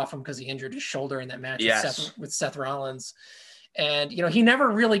right off him because he injured his shoulder in that match with Seth Rollins. And, he never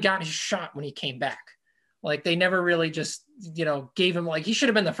really got his shot when he came back. Like, they never really just, gave him, like, he should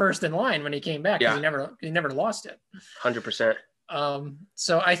have been the first in line when he came back. Yeah. He never lost it. 100%.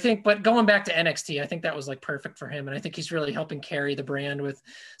 So I think, but going back to NXT, I think that was like perfect for him. And I think he's really helping carry the brand with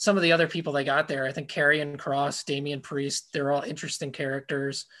some of the other people they got there. I think Karrion Kross, Damian Priest, they're all interesting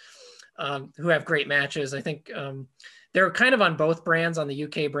characters who have great matches. I think they're kind of on both brands, on the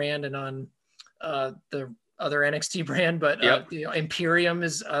UK brand and on the other NXT brand, but Imperium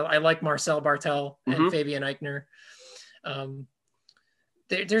is, I like Marcel Bartel and Fabian Eichner.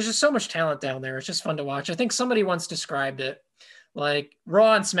 There's just so much talent down there. It's just fun to watch. I think somebody once described it like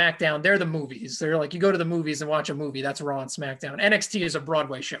Raw and SmackDown. They're the movies. They're like, you go to the movies and watch a movie. That's Raw and SmackDown. NXT is a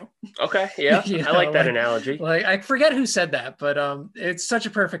Broadway show. Okay. Yeah. I like that analogy. Like, I forget who said that, but it's such a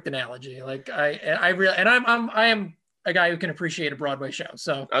perfect analogy. Like I really, and I am a guy who can appreciate a Broadway show.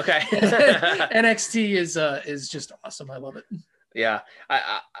 So okay. NXT is just awesome. I love it. Yeah.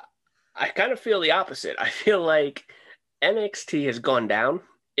 I kind of feel the opposite. I feel like NXT has gone down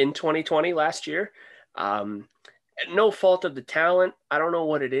in 2020 last year. No fault of the talent. I don't know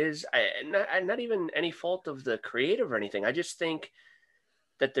what it is. Not even any fault of the creative or anything. I just think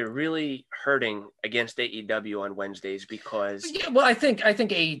that they're really hurting against AEW on Wednesdays because I think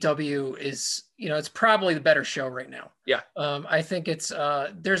AEW is, it's probably the better show right now. Yeah. I think it's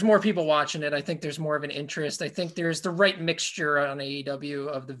there's more people watching it. I think there's more of an interest. I think there's the right mixture on AEW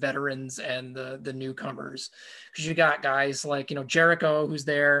of the veterans and the newcomers, because you got guys like, Jericho, who's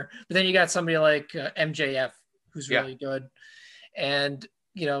there, but then you got somebody like MJF, who's really good. And,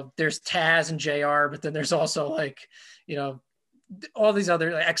 there's Taz and JR, but then there's also like, all these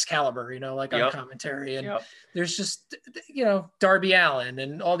other, like Excalibur, like on commentary, and there's just, Darby Allin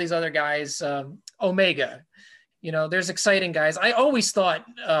and all these other guys, Omega, there's exciting guys. I always thought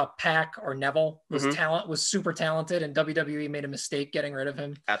Pac or Neville was super talented, and WWE made a mistake getting rid of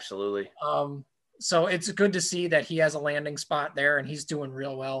him. Absolutely. So it's good to see that he has a landing spot there and he's doing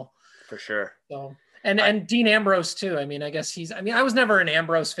real well. For sure. So, and Dean Ambrose too. I mean, I was never an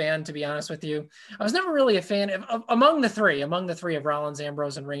Ambrose fan, to be honest with you. I was never really a fan of among the three of Rollins,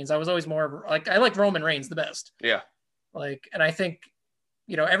 Ambrose, and Reigns. I was always more like, I like Roman Reigns the best. Yeah. Like, and I think,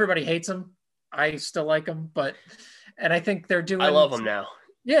 everybody hates him. I still like him, and I think they're doing. I love him now.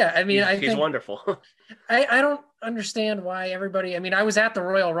 Yeah. I mean, he's wonderful. I don't understand why everybody, I was at the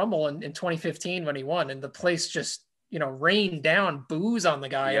Royal Rumble in 2015 when he won, and the place just rain down boos on the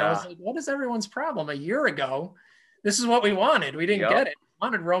guy. Yeah. And I was like, what is everyone's problem? A year ago, this is what we wanted. We didn't get it. We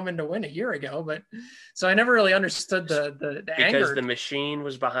wanted Roman to win a year ago, but so I never really understood the anger. Because the machine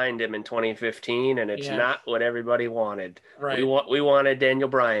was behind him in 2015, and it's not what everybody wanted. Right. We wanted Daniel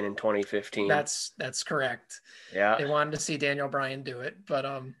Bryan in 2015. That's correct. Yeah. They wanted to see Daniel Bryan do it, but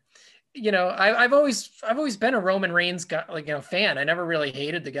I've always been a Roman Reigns guy, fan. I never really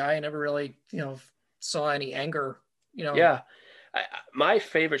hated the guy. I never really, saw any anger, Yeah. My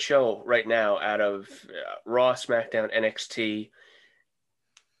favorite show right now out of Raw, SmackDown, NXT,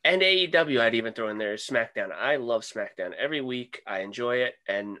 and AEW, I'd even throw in there is SmackDown. I love SmackDown. Every week I enjoy it,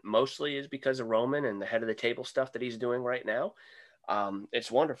 and mostly is because of Roman and the head of the table stuff that he's doing right now. It's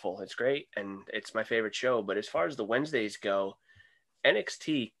wonderful. It's great, and it's my favorite show. But as far as the Wednesdays go,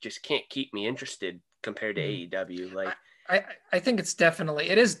 NXT just can't keep me interested compared to AEW. Like, I think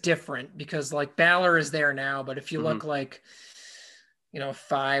it is different because like Balor is there now, but if you look like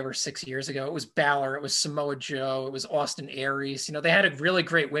 5 or 6 years ago, it was Balor, it was Samoa Joe, it was Austin Aries. They had a really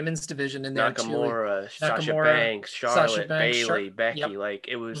great women's division in there Nakamura, too. Sasha Banks, Charlotte, Bayley, Becky. Yep. Like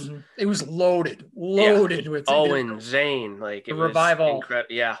it was loaded with Owen, Zayn. Like it was revival.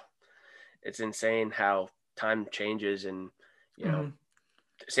 Incredible. Yeah, it's insane how time changes, and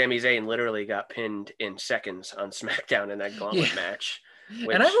Sami Zayn literally got pinned in seconds on SmackDown in that gauntlet match.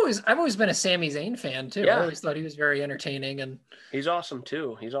 And I've always been a Sami Zayn fan too. I always thought he was very entertaining, and he's awesome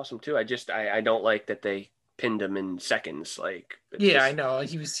too. I don't like that they pinned him in seconds. Like I know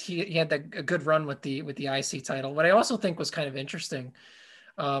he had a good run with the IC title. What I also think was kind of interesting.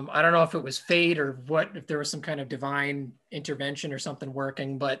 I don't know if it was fate or if there was some kind of divine intervention or something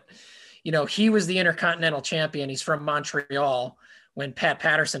working, but he was the Intercontinental Champion. He's from Montreal when Pat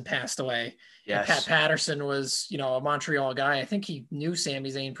Patterson passed away. Yes. And Pat Patterson was, a Montreal guy. I think he knew Sami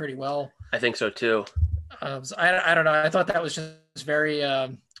Zayn pretty well. I think so too. So I don't know. I thought that was just very,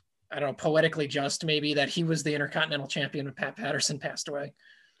 poetically just maybe that he was the Intercontinental Champion when Pat Patterson passed away.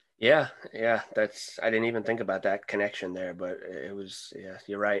 Yeah. I didn't even think about that connection there, but it was,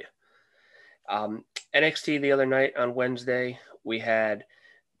 you're right. NXT the other night on Wednesday, we had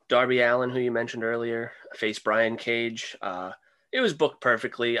Darby Allin, who you mentioned earlier, face Brian Cage. It was booked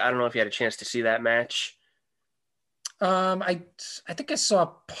perfectly. I don't know if you had a chance to see that match. I think I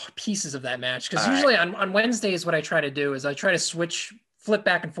saw pieces of that match because usually on Wednesdays, what I try to do is I try to flip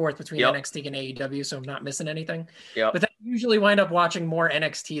back and forth between NXT and AEW, so I'm not missing anything. But then I usually wind up watching more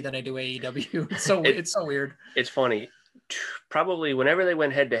NXT than I do AEW. It's so weird. It's funny. Probably whenever they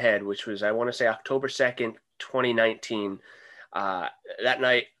went head to head, which was, I want to say October 2nd, 2019, that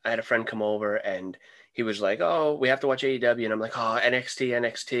night I had a friend come over and he was like, oh, we have to watch AEW. And I'm like, oh,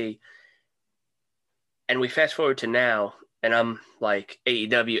 NXT. And we fast forward to now, and I'm like,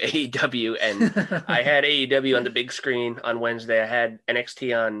 AEW. And I had AEW on the big screen on Wednesday. I had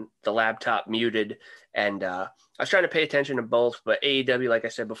NXT on the laptop muted. And I was trying to pay attention to both. But AEW, like I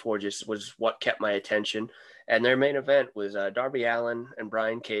said before, just was what kept my attention. And their main event was Darby Allin and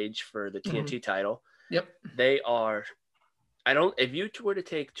Brian Cage for the TNT title. Yep. They are... if you were to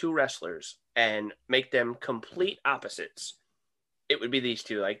take two wrestlers and make them complete opposites, it would be these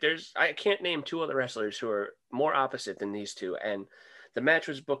two. Like I can't name two other wrestlers who are more opposite than these two. And the match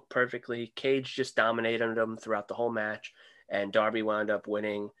was booked perfectly. Cage just dominated them throughout the whole match, and Darby wound up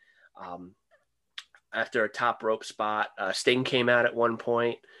winning after a top rope spot. Sting came out at one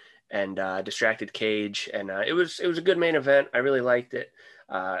point and distracted Cage, and it was a good main event. I really liked it.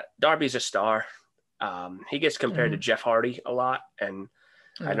 Darby's a star. He gets compared to Jeff Hardy a lot, and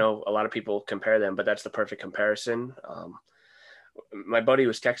I know a lot of people compare them, but that's the perfect comparison. My buddy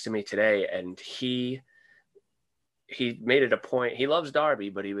was texting me today, and he made it a point. He loves Darby,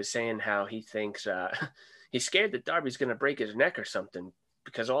 but he was saying how he thinks he's scared that Darby's going to break his neck or something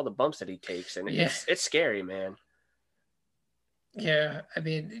because of all the bumps that he takes, and it's scary, man. Yeah, I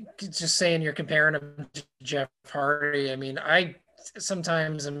mean, just saying you're comparing him to Jeff Hardy. I mean, I'm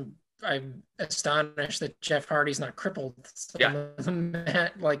astonished that Jeff Hardy's not crippled.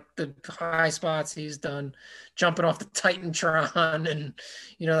 Like the high spots he's done, jumping off the Titantron and,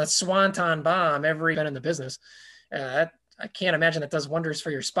 that Swanton bomb every been in the business. I can't imagine that does wonders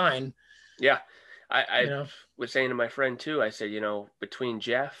for your spine. Yeah. I was saying to my friend too, I said, between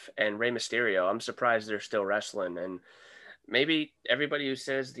Jeff and Rey Mysterio, I'm surprised they're still wrestling. And maybe everybody who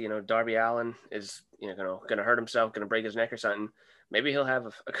says, Darby Allin is, going to hurt himself, going to break his neck or something, maybe he'll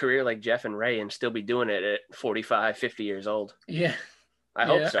have a career like Jeff and Ray and still be doing it at 45, 50 years old. Yeah. I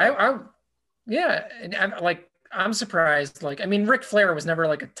hope so. And I'm surprised. Like, I mean, Ric Flair was never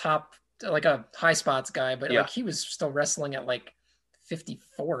like a high spots guy, but like he was still wrestling at like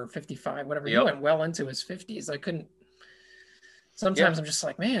 54 or 55, whatever. He went well into his 50s. sometimes I'm just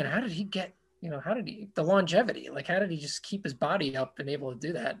like, man, how did he get, the longevity? Like, how did he just keep his body up and able to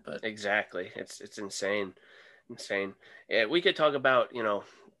do that? But exactly, it's insane. Yeah, we could talk about,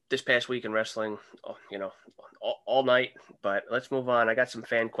 this past week in wrestling, all night, but let's move on. I got some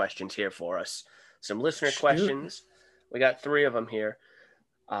fan questions here for us, some listener questions. We got 3 of them here.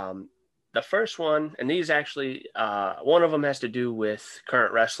 The first one, and these actually, one of them has to do with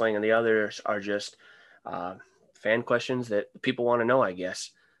current wrestling, and the others are just fan questions that people want to know, I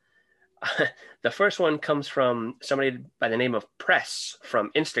guess. The first one comes from somebody by the name of Press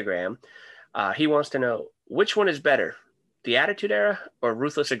from Instagram. He wants to know, which one is better, the Attitude Era or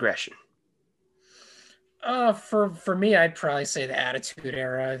Ruthless Aggression? For me, I'd probably say the Attitude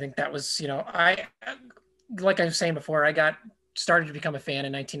Era. I think that was, like I was saying before, I started to become a fan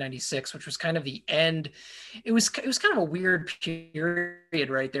in 1996, which was kind of the end. It was kind of a weird period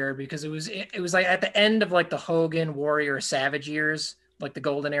right there, because it was like at the end of like the Hogan, Warrior, Savage years, like the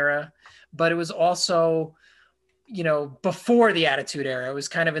golden era, but it was also, before the Attitude Era. It was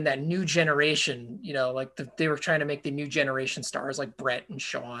kind of in that new generation, like they were trying to make the new generation stars like Brett and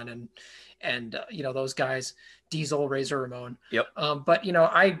Shawn and those guys, Diesel, Razor Ramon. Yep. But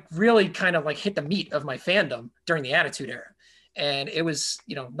I really kind of like hit the meat of my fandom during the Attitude Era. And it was,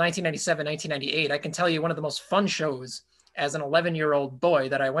 1997, 1998. I can tell you one of the most fun shows as an 11-year-old boy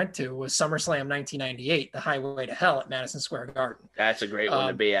that I went to was SummerSlam 1998, the Highway to Hell at Madison Square Garden. That's a great one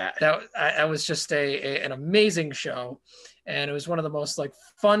to be at. That was just an amazing show. And it was one of the most like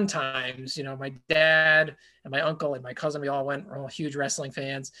fun times. My dad and my uncle and my cousin, we all went. We're all huge wrestling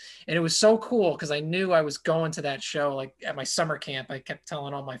fans. And it was so cool because I knew I was going to that show. Like at my summer camp, I kept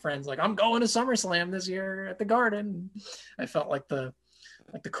telling all my friends, like, I'm going to SummerSlam this year at the Garden. I felt like the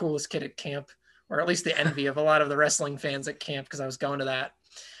coolest kid at camp, or at least the envy of a lot of the wrestling fans at camp, because I was going to that.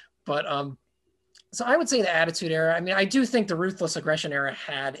 But so I would say the Attitude Era. I mean, I do think the Ruthless Aggression Era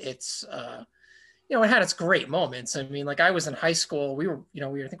had its it had its great moments. I mean, like I was in high school.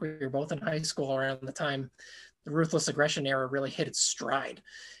 I think we were both in high school around the time the Ruthless Aggression Era really hit its stride.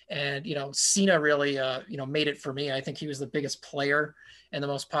 And, Cena really, made it for me. I think he was the biggest player and the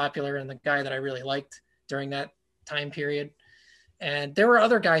most popular and the guy that I really liked during that time period. And there were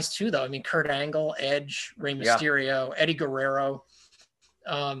other guys too, though. I mean, Kurt Angle, Edge, Rey Mysterio, Eddie Guerrero.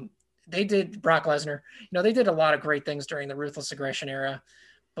 They did Brock Lesnar. They did a lot of great things during the Ruthless Aggression Era.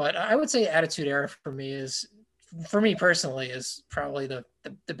 But I would say Attitude Era for me personally, is probably the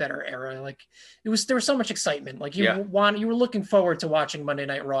better era. Like there was so much excitement. Like you were looking forward to watching Monday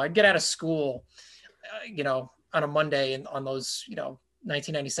Night Raw. I'd get out of school, on a Monday and on those,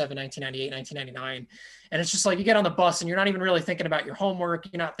 1997, 1998, 1999. And it's just like you get on the bus and you're not even really thinking about your homework.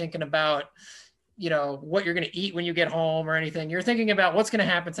 You're not thinking about, what you're going to eat when you get home or anything. You're thinking about what's going to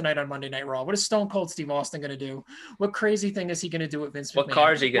happen tonight on Monday Night Raw. What is Stone Cold Steve Austin going to do? What crazy thing is he going to do with Vince McMahon? What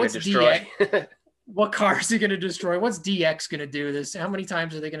car is he going to destroy? What car is he going to destroy? What's DX going to do this? How many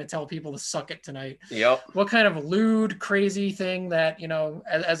times are they going to tell people to suck it tonight? Yep. What kind of lewd, crazy thing that,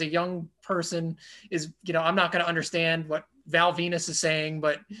 as a young person is, I'm not going to understand what Val Venus is saying,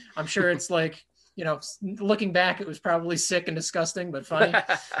 but I'm sure it's like, looking back, it was probably sick and disgusting, but funny.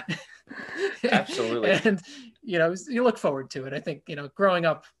 Absolutely. And, you look forward to it. I think, growing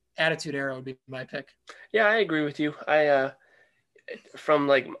up, Attitude Era would be my pick. Yeah, I agree with you. I, from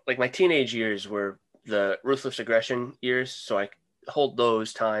like my teenage years were the Ruthless Aggression years. So I hold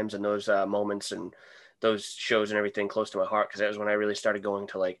those times and those moments and those shows and everything close to my heart, because that was when I really started going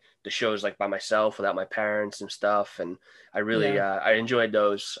to like the shows like by myself without my parents and stuff. And I really I enjoyed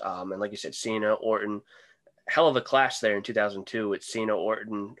those. And like you said, Cena, Orton, hell of a class there in 2002 with Cena,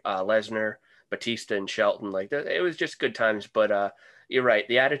 Orton, Lesnar, Batista, and Shelton. Like it was just good times. But you're right,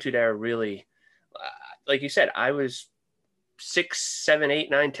 the Attitude Era really, like you said, I was 6, 7, 8,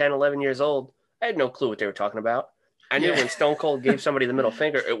 9, 10, 11 years old. I had no clue what they were talking about. I knew when Stone Cold gave somebody the middle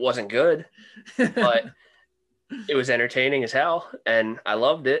finger, it wasn't good, but it was entertaining as hell, and I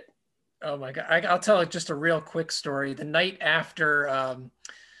loved it. Oh my God. I'll tell just a real quick story. The night after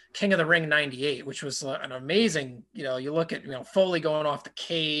King of the Ring 98, which was an amazing, you look at, Foley going off the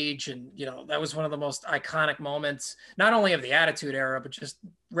cage, and, that was one of the most iconic moments, not only of the Attitude Era, but just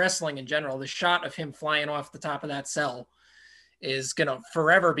wrestling in general. The shot of him flying off the top of that cell is going to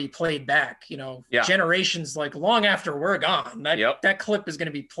forever be played back, generations, like long after we're gone. That clip is going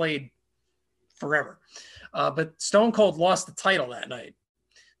to be played forever. But Stone Cold lost the title that night.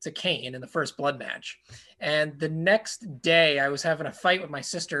 to Kane in the first blood match. And the next day I was having a fight with my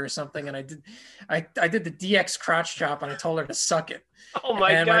sister or something. And I did the DX crotch chop and I told her to suck it. Oh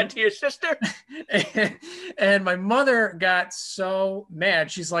my God, to your sister? And my mother got so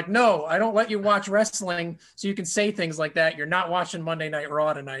mad. She's like, no, I don't let you watch wrestling so you can say things like that. You're not watching Monday Night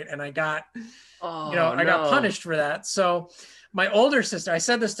Raw tonight. And I got, I got punished for that. So my older sister, I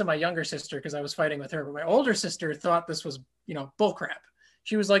said this to my younger sister because I was fighting with her, but my older sister thought this was, bullcrap.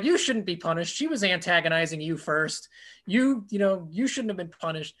 She was like, you shouldn't be punished. She was antagonizing you first. You shouldn't have been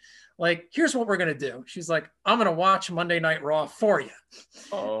punished. Like, here's what we're going to do. She's like, I'm going to watch Monday Night Raw for you.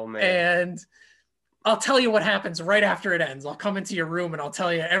 Oh, man. And I'll tell you what happens right after it ends. I'll come into your room and I'll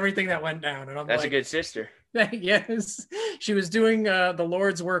tell you everything that went down. And That's a good sister. Yes. She was doing the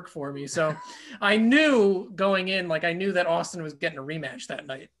Lord's work for me. So I knew going in, I knew that Austin was getting a rematch that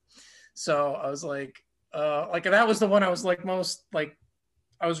night. So I was like that was the one I was most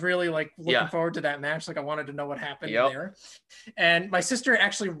I was really looking forward to that match. I wanted to know what happened there. And my sister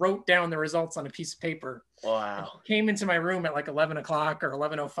actually wrote down the results on a piece of paper. Wow. Came into my room at 11 o'clock or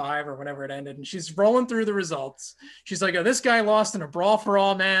 11:05 or whenever it ended. And she's rolling through the results. She's like, oh, this guy lost in a brawl for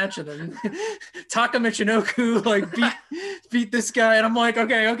all match. And then Taka Michinoku beat this guy. And I'm like,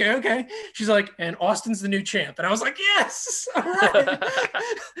 okay. She's like, and Austin's the new champ. And I was like, yes. All right.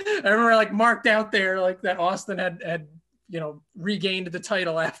 I remember marked out there that Austin had regained the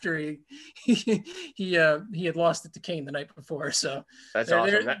title after he had lost it to Kane the night before. So that's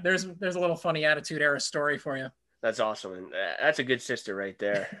awesome. There's a little funny Attitude Era story for you. That's awesome. And that's a good sister right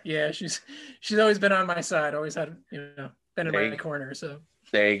there. Yeah. She's always been on my side, always had, been in my corner. So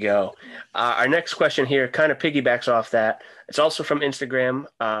there you go. Our next question here kind of piggybacks off that. It's also from Instagram,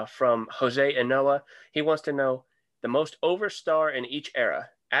 from Jose Enoa. He wants to know the most over star in each era: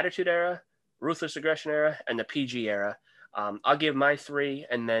 Attitude Era, Ruthless Aggression Era, and the PG Era. I'll give my 3,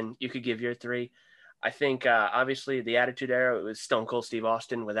 and then you could give your 3. I think, obviously, the Attitude Era, it was Stone Cold Steve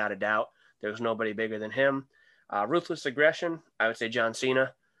Austin, without a doubt. There was nobody bigger than him. Ruthless Aggression, I would say John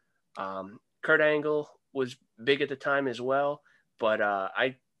Cena. Kurt Angle was big at the time as well, but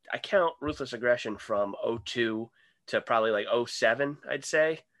I count Ruthless Aggression from 02 to probably 07, I'd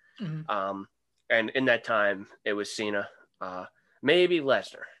say. Mm-hmm. And in that time, it was Cena, maybe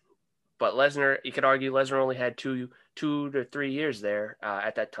Lesnar. But Lesnar, you could argue Lesnar only had 2 to 3 years there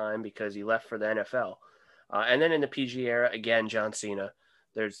at that time because he left for the NFL. And then in the PG era, again, John Cena.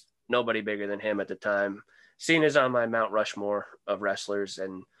 There's nobody bigger than him at the time. Cena's on my Mount Rushmore of wrestlers,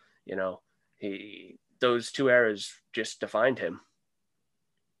 and those 2 eras just defined him.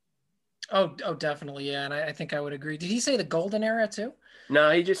 Oh, definitely, yeah, and I think I would agree. Did he say the Golden Era too? No,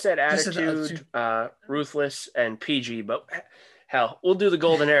 he just said Attitude, Ruthless, and PG. But hell, we'll do the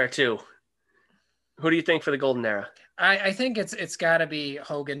Golden Era too. Who do you think for the Golden Era? I think it's got to be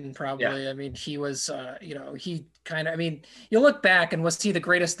Hogan, probably. Yeah. I mean, he was, he kind of, you look back and was he the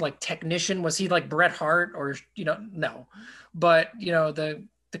greatest technician? Was he like Bret Hart or, no. But,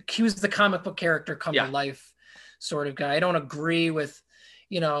 he was the comic book character come to life sort of guy. I don't agree with,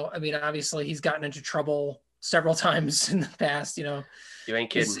 obviously he's gotten into trouble several times in the past, You ain't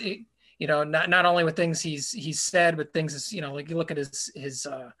kidding. Not only with things he's said, but things, you look at his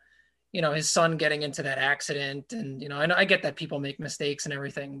son getting into that accident, and, I get that people make mistakes and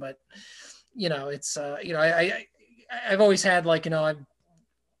everything, but, it's, I've always had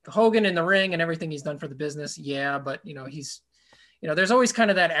Hogan in the ring and everything he's done for the business. Yeah. But, he's, there's always kind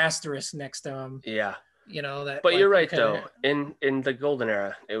of that asterisk next to him. Yeah. That, but you're right though. In the Golden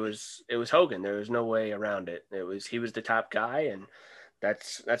Era, it was Hogan. There was no way around it. He was the top guy, and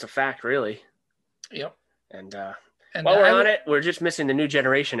that's a fact, really. Yep. And while we're on it, we're just missing the New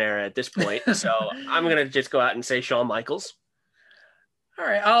Generation era at this point. So I'm going to just go out and say Shawn Michaels. All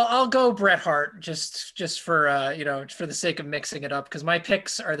right. I'll go Bret Hart just for, for the sake of mixing it up, because my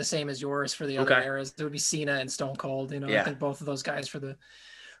picks are the same as yours for the other eras. It would be Cena and Stone Cold. I think both of those guys for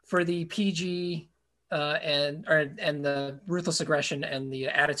the PG and the Ruthless Aggression and the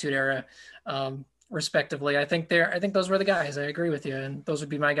Attitude Era, respectively. I think those were the guys. I agree with you. And those would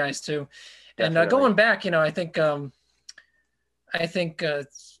be my guys too. Definitely. And going back, I think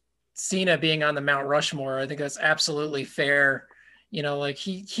Cena being on the Mount Rushmore, I think that's absolutely fair.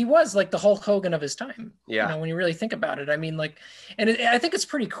 He was like the Hulk Hogan of his time. Yeah. When you really think about it, I think it's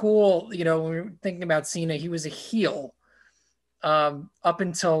pretty cool. When we're thinking about Cena, he was a heel up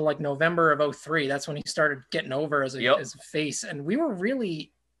until November of 2003. That's when he started getting over as a face. And we were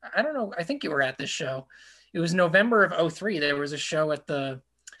really, I don't know, I think you were at this show. It was November of 2003. There was a show at the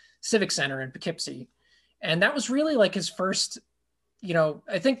Civic Center in Poughkeepsie. And that was really his first,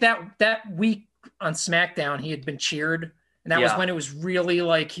 I think that week on SmackDown, he had been cheered And that was when it was really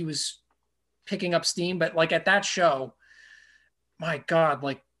like he was picking up steam. But like at that show, my God,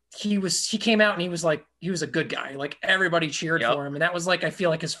 like he came out and he was a good guy. Like everybody cheered for him. And that was like, I feel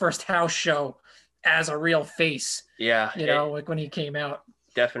like his first house show as a real face. Yeah. Like when he came out.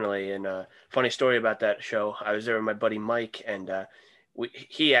 Definitely. And funny story about that show. I was there with my buddy Mike, and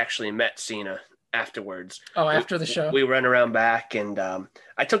he actually met Cena afterwards. Oh, after the show? We ran around back, and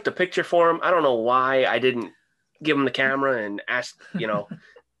I took the picture for him. I don't know why I didn't give him the camera and ask,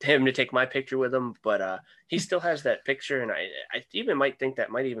 him to take my picture with him, but he still has that picture, and I even might think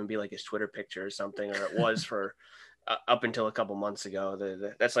that might even be like his Twitter picture or something, or it was for up until a couple months ago.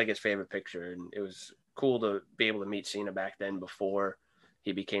 That's like his favorite picture, and it was cool to be able to meet Cena back then before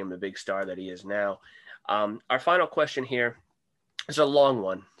he became the big star that he is now. Our final question here is a long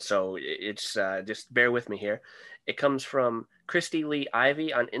one, so it's just bear with me here. It comes from Christy Lee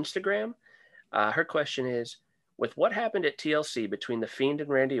Ivy on Instagram. Her question is, with what happened at TLC between The Fiend and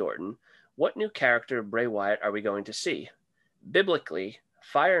Randy Orton, what new character of Bray Wyatt are we going to see? Biblically,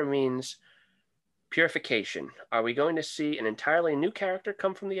 fire means purification. Are we going to see an entirely new character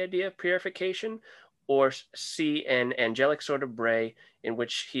come from the idea of purification, or see an angelic sort of Bray in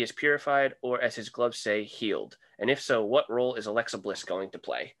which he is purified, or, as his gloves say, healed? And if so, what role is Alexa Bliss going to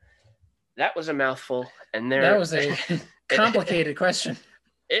play? That was a mouthful, and that was a complicated question.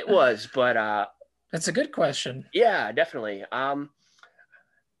 It was, but that's a good question. Yeah, definitely.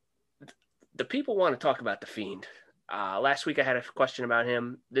 The people want to talk about The Fiend. Last week I had a question about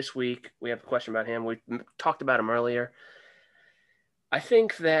him. This week we have a question about him. We talked about him earlier. I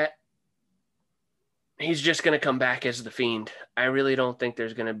think that he's just going to come back as The Fiend. I really don't think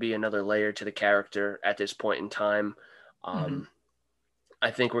there's going to be another layer to the character at this point in time.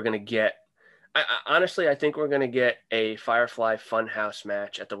 I think we're going to get, honestly, I think we're going to get a Firefly Funhouse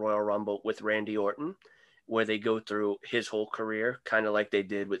match at the Royal Rumble with Randy Orton, where they go through his whole career, kind of like they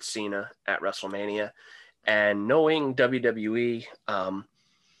did with Cena at WrestleMania. And knowing WWE,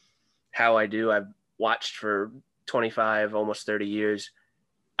 how I do, I've watched for 25, almost 30 years.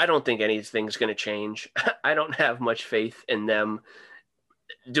 I don't think anything's going to change. I don't have much faith in them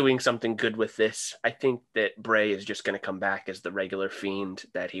doing something good with this. I think that Bray is just going to come back as the regular Fiend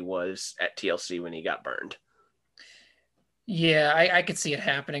that he was at TLC when he got burned. Yeah, I could see it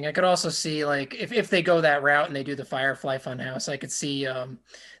happening. I could also see, like, if they go that route and they do the Firefly Funhouse, I could see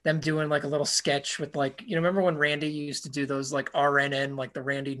them doing like a little sketch with, like, remember when Randy used to do those like RNN, like the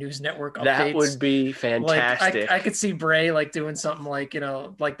Randy News Network updates? That would be fantastic. Like, I could see Bray like doing something like,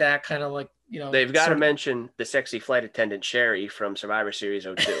 like that kind of like, They've got to mention the sexy flight attendant Sherry from Survivor Series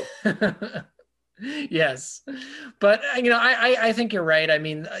 02. Yes. But, I think you're right. I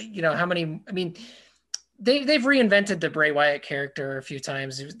mean, they've reinvented the Bray Wyatt character a few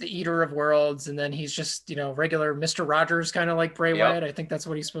times. He was the Eater of Worlds, and then he's just, regular Mr. Rogers, kind of like Bray Wyatt. I think that's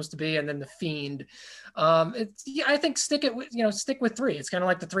what he's supposed to be. And then the Fiend. I think stick with three. It's kind of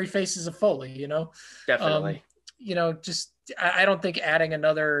like the three faces of Foley, Definitely. I don't think adding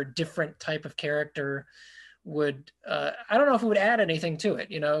another different type of character would, I don't know if it would add anything to it.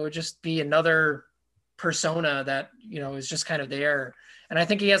 It would just be another persona that, is just kind of there. And I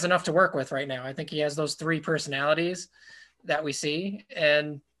think he has enough to work with right now. I think he has those three personalities that we see.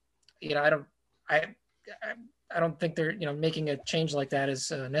 And, I don't think they're, making a change like that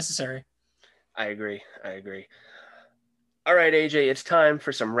is necessary. I agree. All right, AJ, it's time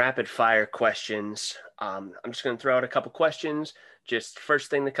for some rapid fire questions. I'm just going to throw out a couple questions. Just first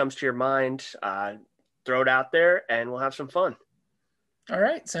thing that comes to your mind, throw it out there and we'll have some fun. All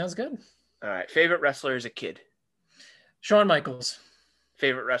right. Sounds good. All right. Favorite wrestler as a kid? Shawn Michaels.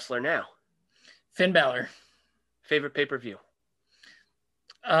 Favorite wrestler now? Finn Balor. Favorite pay-per-view?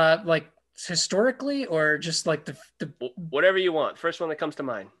 Like historically, or just like the whatever you want. First one that comes to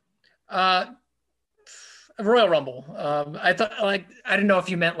mind. Royal Rumble. I thought, like, I didn't know if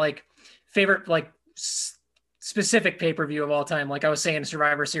you meant like favorite, like specific pay-per-view of all time. Like I was saying,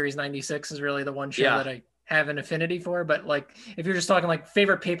 Survivor Series 96 is really the one show that I have an affinity for. But like, if you're just talking like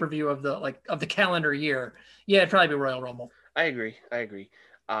favorite pay-per-view of the calendar year, it'd probably be Royal Rumble. I agree.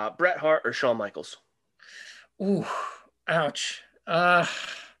 Bret Hart or Shawn Michaels? Ooh, ouch.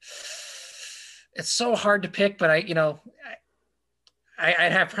 It's so hard to pick, but I'd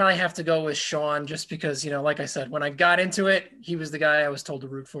probably have to go with Shawn, just because, like I said, when I got into it, he was the guy I was told to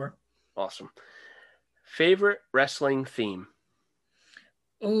root for. Awesome. Favorite wrestling theme?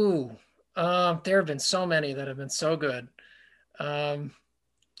 Ooh, there have been so many that have been so good. Man,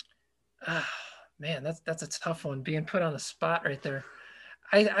 that's a tough one, being put on the spot right there.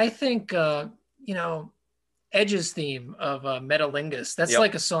 I think, Edge's theme of Metalingus, that's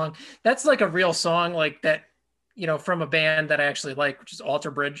like a song, that's like a real song, like that, from a band that I actually like, which is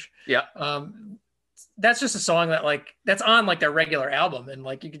Alter Bridge. Yeah. That's just a song that that's on like their regular album, and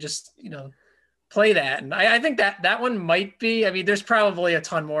like you could just play that. And I think that one might be. I mean, there's probably a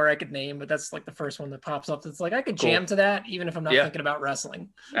ton more I could name, but that's like the first one that pops up. It's like I could jam to that even if I'm not thinking about wrestling.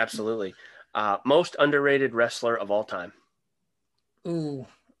 Absolutely. Most underrated wrestler of all time. Ooh,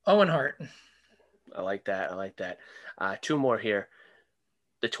 Owen Hart. I like that. Two more here.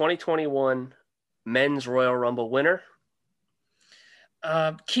 The 2021 Men's Royal Rumble winner.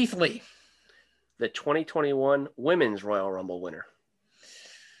 Keith Lee. The 2021 Women's Royal Rumble winner.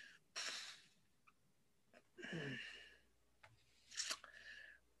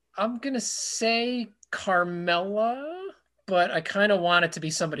 I'm going to say Carmella, but I kind of want it to be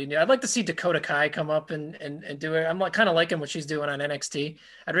somebody new. I'd like to see Dakota Kai come up and do it. I'm kind of liking what she's doing on NXT.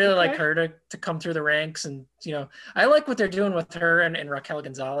 I'd really like her to come through the ranks. And, I like what they're doing with her and Raquel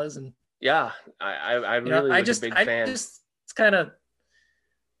Gonzalez. And yeah, I really was a big fan. It's kind of.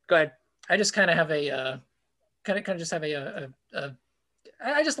 Go ahead. I just kind of have I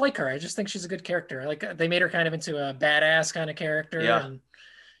just like her. I just think she's a good character. Like they made her kind of into a badass kind of character. Yeah. And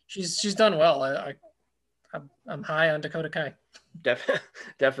she's done well. I'm high on Dakota Kai.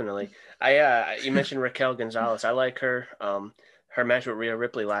 Definitely. You mentioned Raquel Gonzalez. I like her. Her match with Rhea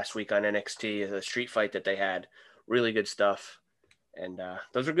Ripley last week on NXT, the street fight that they had, really good stuff. And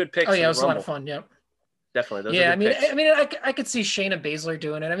those are good picks. Oh yeah, it was a lot of fun. Yep. Definitely. Yeah, I could see Shayna Baszler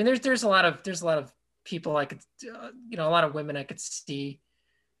doing it. I mean, there's a lot of people I could, a lot of women I could see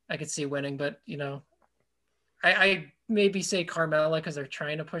winning, but I maybe say Carmella because they're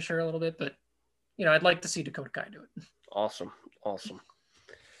trying to push her a little bit, but I'd like to see Dakota Kai do it. Awesome.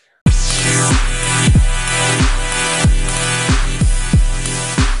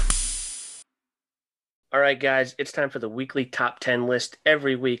 All right, guys, it's time for the weekly top 10 list.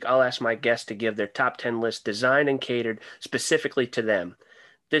 Every week, I'll ask my guests to give their top 10 list designed and catered specifically to them.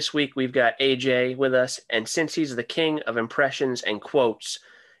 This week, we've got AJ with us, and since he's the king of impressions and quotes,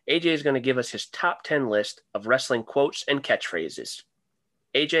 AJ is going to give us his top 10 list of wrestling quotes and catchphrases.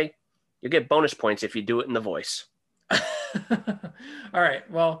 AJ, you'll get bonus points if you do it in the voice. All right,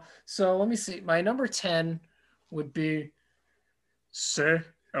 well, so let me see. My number 10 would be, say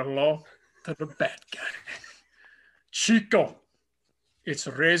hello to the bad guy. Chico, it's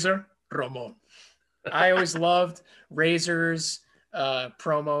Razor Ramon. I always loved Razor's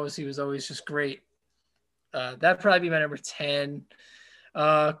promos. He was always just great. That'd probably be my number 10.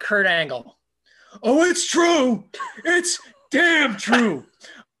 Kurt Angle. Oh, it's true. It's damn true.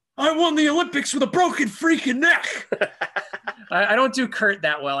 I won the Olympics with a broken freaking neck. I don't do Kurt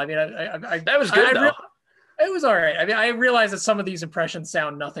that well. I mean, I that was good though. It was all right. I mean, I realize that some of these impressions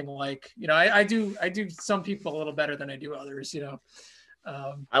sound nothing like, I do some people a little better than I do others,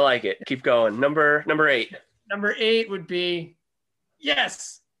 I like it. Keep going. Number 8. Number 8 would be,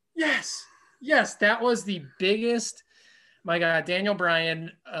 yes. That was the biggest, my God, Daniel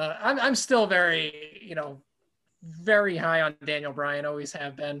Bryan. I'm still very, very high on Daniel Bryan, always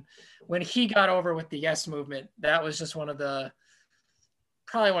have been. When he got over with the Yes Movement, that was just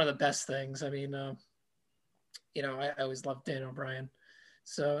probably one of the best things. I mean, I always loved Daniel Bryan.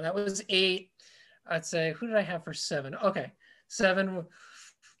 So that was 8. I'd say, who did I have for 7? Okay, 7.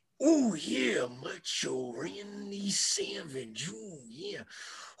 Oh, yeah, Macho Randy Savage. Oh, yeah.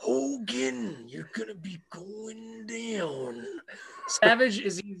 Hogan, you're going to be going down. Savage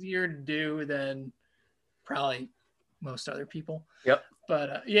is easier to do than probably most other people. Yep.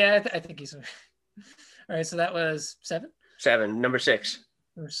 But, yeah, I think he's... All right, so that was 7? 7. Number 6.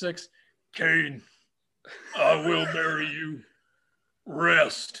 Number 6. Kane, I will marry you.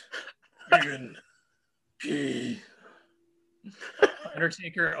 Rest in peace.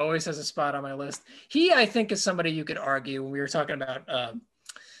 Undertaker always has a spot on my list. He, I think, is somebody you could argue when we were talking about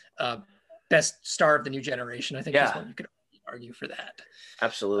best star of the new generation. I think he's one you could argue for that.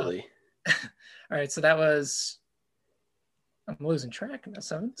 Absolutely. All right, so that was... I'm losing track. That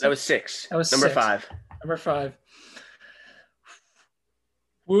 7? That was 6. That was number 6. 5. Number 5.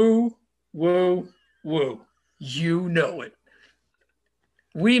 Woo, woo, woo. You know it.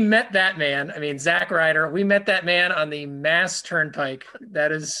 We met that man. I mean, Zack Ryder. We met that man on the Mass Turnpike.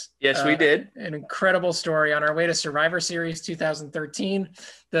 That is, yes, we did. An incredible story on our way to Survivor Series 2013.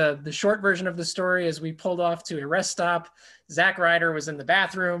 The short version of the story is we pulled off to a rest stop. Zack Ryder was in the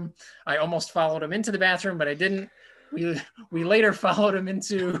bathroom. I almost followed him into the bathroom, but I didn't. We later followed him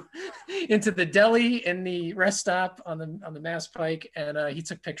into the deli in the rest stop on the Mass Pike, and he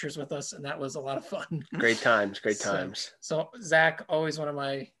took pictures with us, and that was a lot of fun. Great times. So Zach, always one of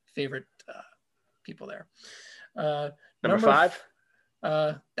my favorite people there. Number 5.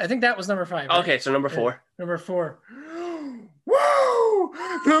 I think that was number 5. Right? Okay, so number 4. Yeah, number 4. Woo!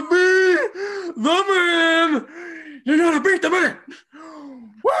 The man! You gotta beat the man!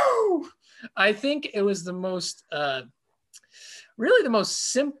 Woo! I think it was the most, really the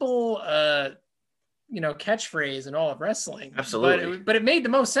most simple, catchphrase in all of wrestling. Absolutely. But it made the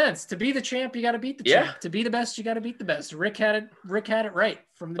most sense. To be the champ, you got to beat the champ. To be the best, you got to beat the best. Rick had it right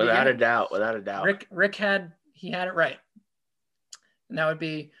from the beginning. Without a doubt. Rick had it right. And that would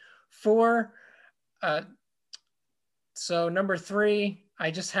be 4. So number 3,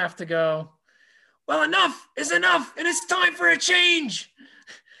 I just have to go, well, enough is enough, and it's time for a change.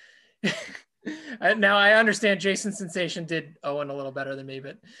 Now I understand Jason Sensation did Owen a little better than me,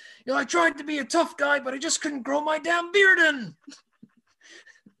 but I tried to be a tough guy, but I just couldn't grow my damn beard in.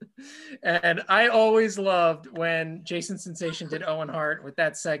 And I always loved when Jason Sensation did Owen Hart with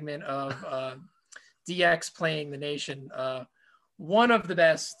that segment of DX playing the Nation. One of the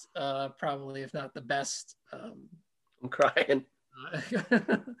best, probably, if not the best. I'm crying.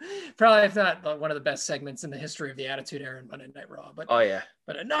 Probably, if not one of the best segments in the history of the Attitude Era and Monday Night Raw. But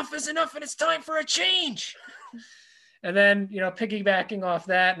but enough is enough, and it's time for a change. And then, piggybacking off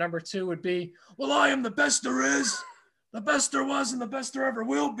that, number 2 would be, well, I am the best there is, the best there was, and the best there ever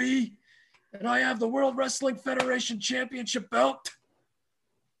will be. And I have the World Wrestling Federation Championship belt.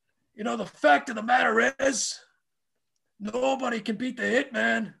 The fact of the matter is, nobody can beat the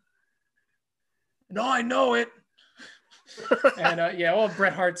Hitman. And I know it. And all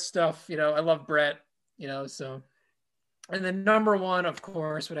Bret Hart stuff, I love Bret, so. And then number 1, of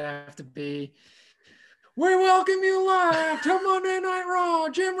course, would have to be, we welcome you live to Monday Night Raw.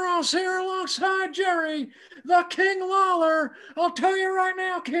 Jim Ross here alongside Jerry, the King Lawler. I'll tell you right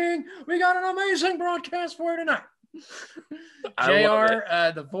now, King, we got an amazing broadcast for you tonight.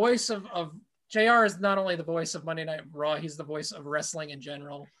 JR, the voice of JR is not only the voice of Monday Night Raw, he's the voice of wrestling in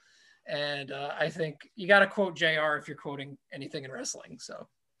general. And I think you got to quote JR if you're quoting anything in wrestling. So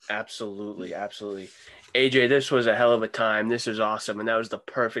absolutely. AJ, this was a hell of a time. This is awesome. And that was the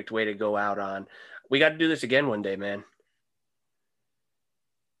perfect way to go out on. We got to do this again one day, man.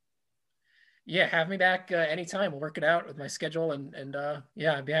 Yeah, have me back anytime. We'll work it out with my schedule. And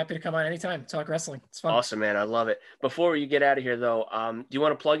I'd be happy to come on anytime, talk wrestling. It's fun. Awesome, man. I love it. Before you get out of here, though, do you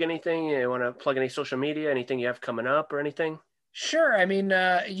want to plug anything? You want to plug any social media, anything you have coming up or anything? Sure. I mean,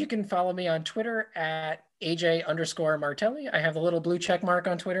 you can follow me on Twitter at AJ_Martelli. I have the little blue check mark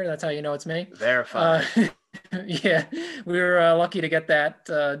on Twitter. That's how you know it's me. Verified. Yeah, we were lucky to get that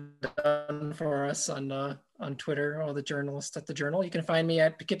done for us on Twitter. All the journalists at the Journal. You can find me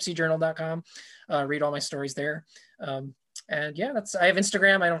at poughkeepsiejournal.com. Read all my stories there. And yeah, I have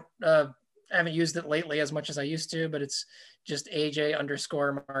Instagram. I haven't used it lately as much as I used to, but it's just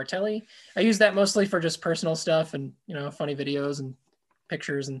AJ_Martelli. I use that mostly for just personal stuff and, funny videos and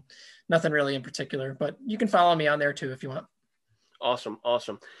pictures and nothing really in particular, but you can follow me on there too if you want. Awesome.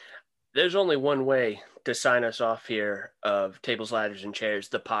 There's only one way to sign us off here of Tables, Ladders, and Chairs,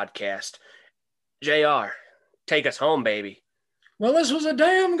 the podcast. JR, take us home, baby. Well, this was a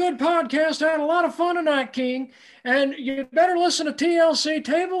damn good podcast. I had a lot of fun tonight, King. And you better listen to TLC,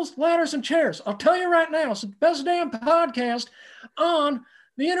 Tables, Ladders, and Chairs. I'll tell you right now, it's the best damn podcast on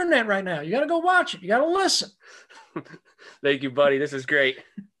the internet right now. You got to go watch it. You got to listen. Thank you, buddy. This is great.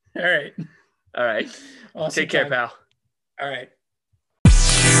 All right. Awesome. Take care, pal. All right.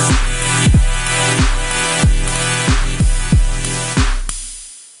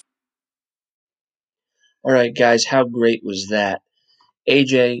 All right, guys, how great was that?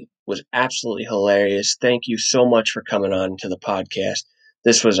 AJ was absolutely hilarious. Thank you so much for coming on to the podcast.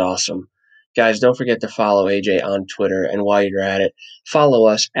 This was awesome. Guys, don't forget to follow AJ on Twitter. And while you're at it, follow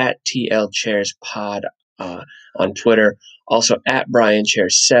us at TLChairsPod on Twitter. Also at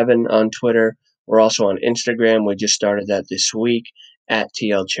BrianChair7 on Twitter. We're also on Instagram. We just started that this week at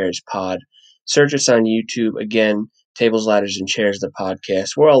TLChairsPod. Search us on YouTube. Again, Tables, Ladders, and Chairs, the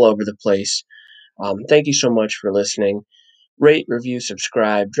podcast. We're all over the place. Thank you so much for listening. Rate, review,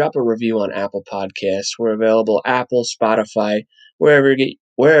 subscribe. Drop a review on Apple Podcasts. We're available Apple, Spotify, wherever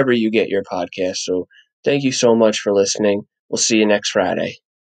you get your podcasts. So thank you so much for listening. We'll see you next Friday.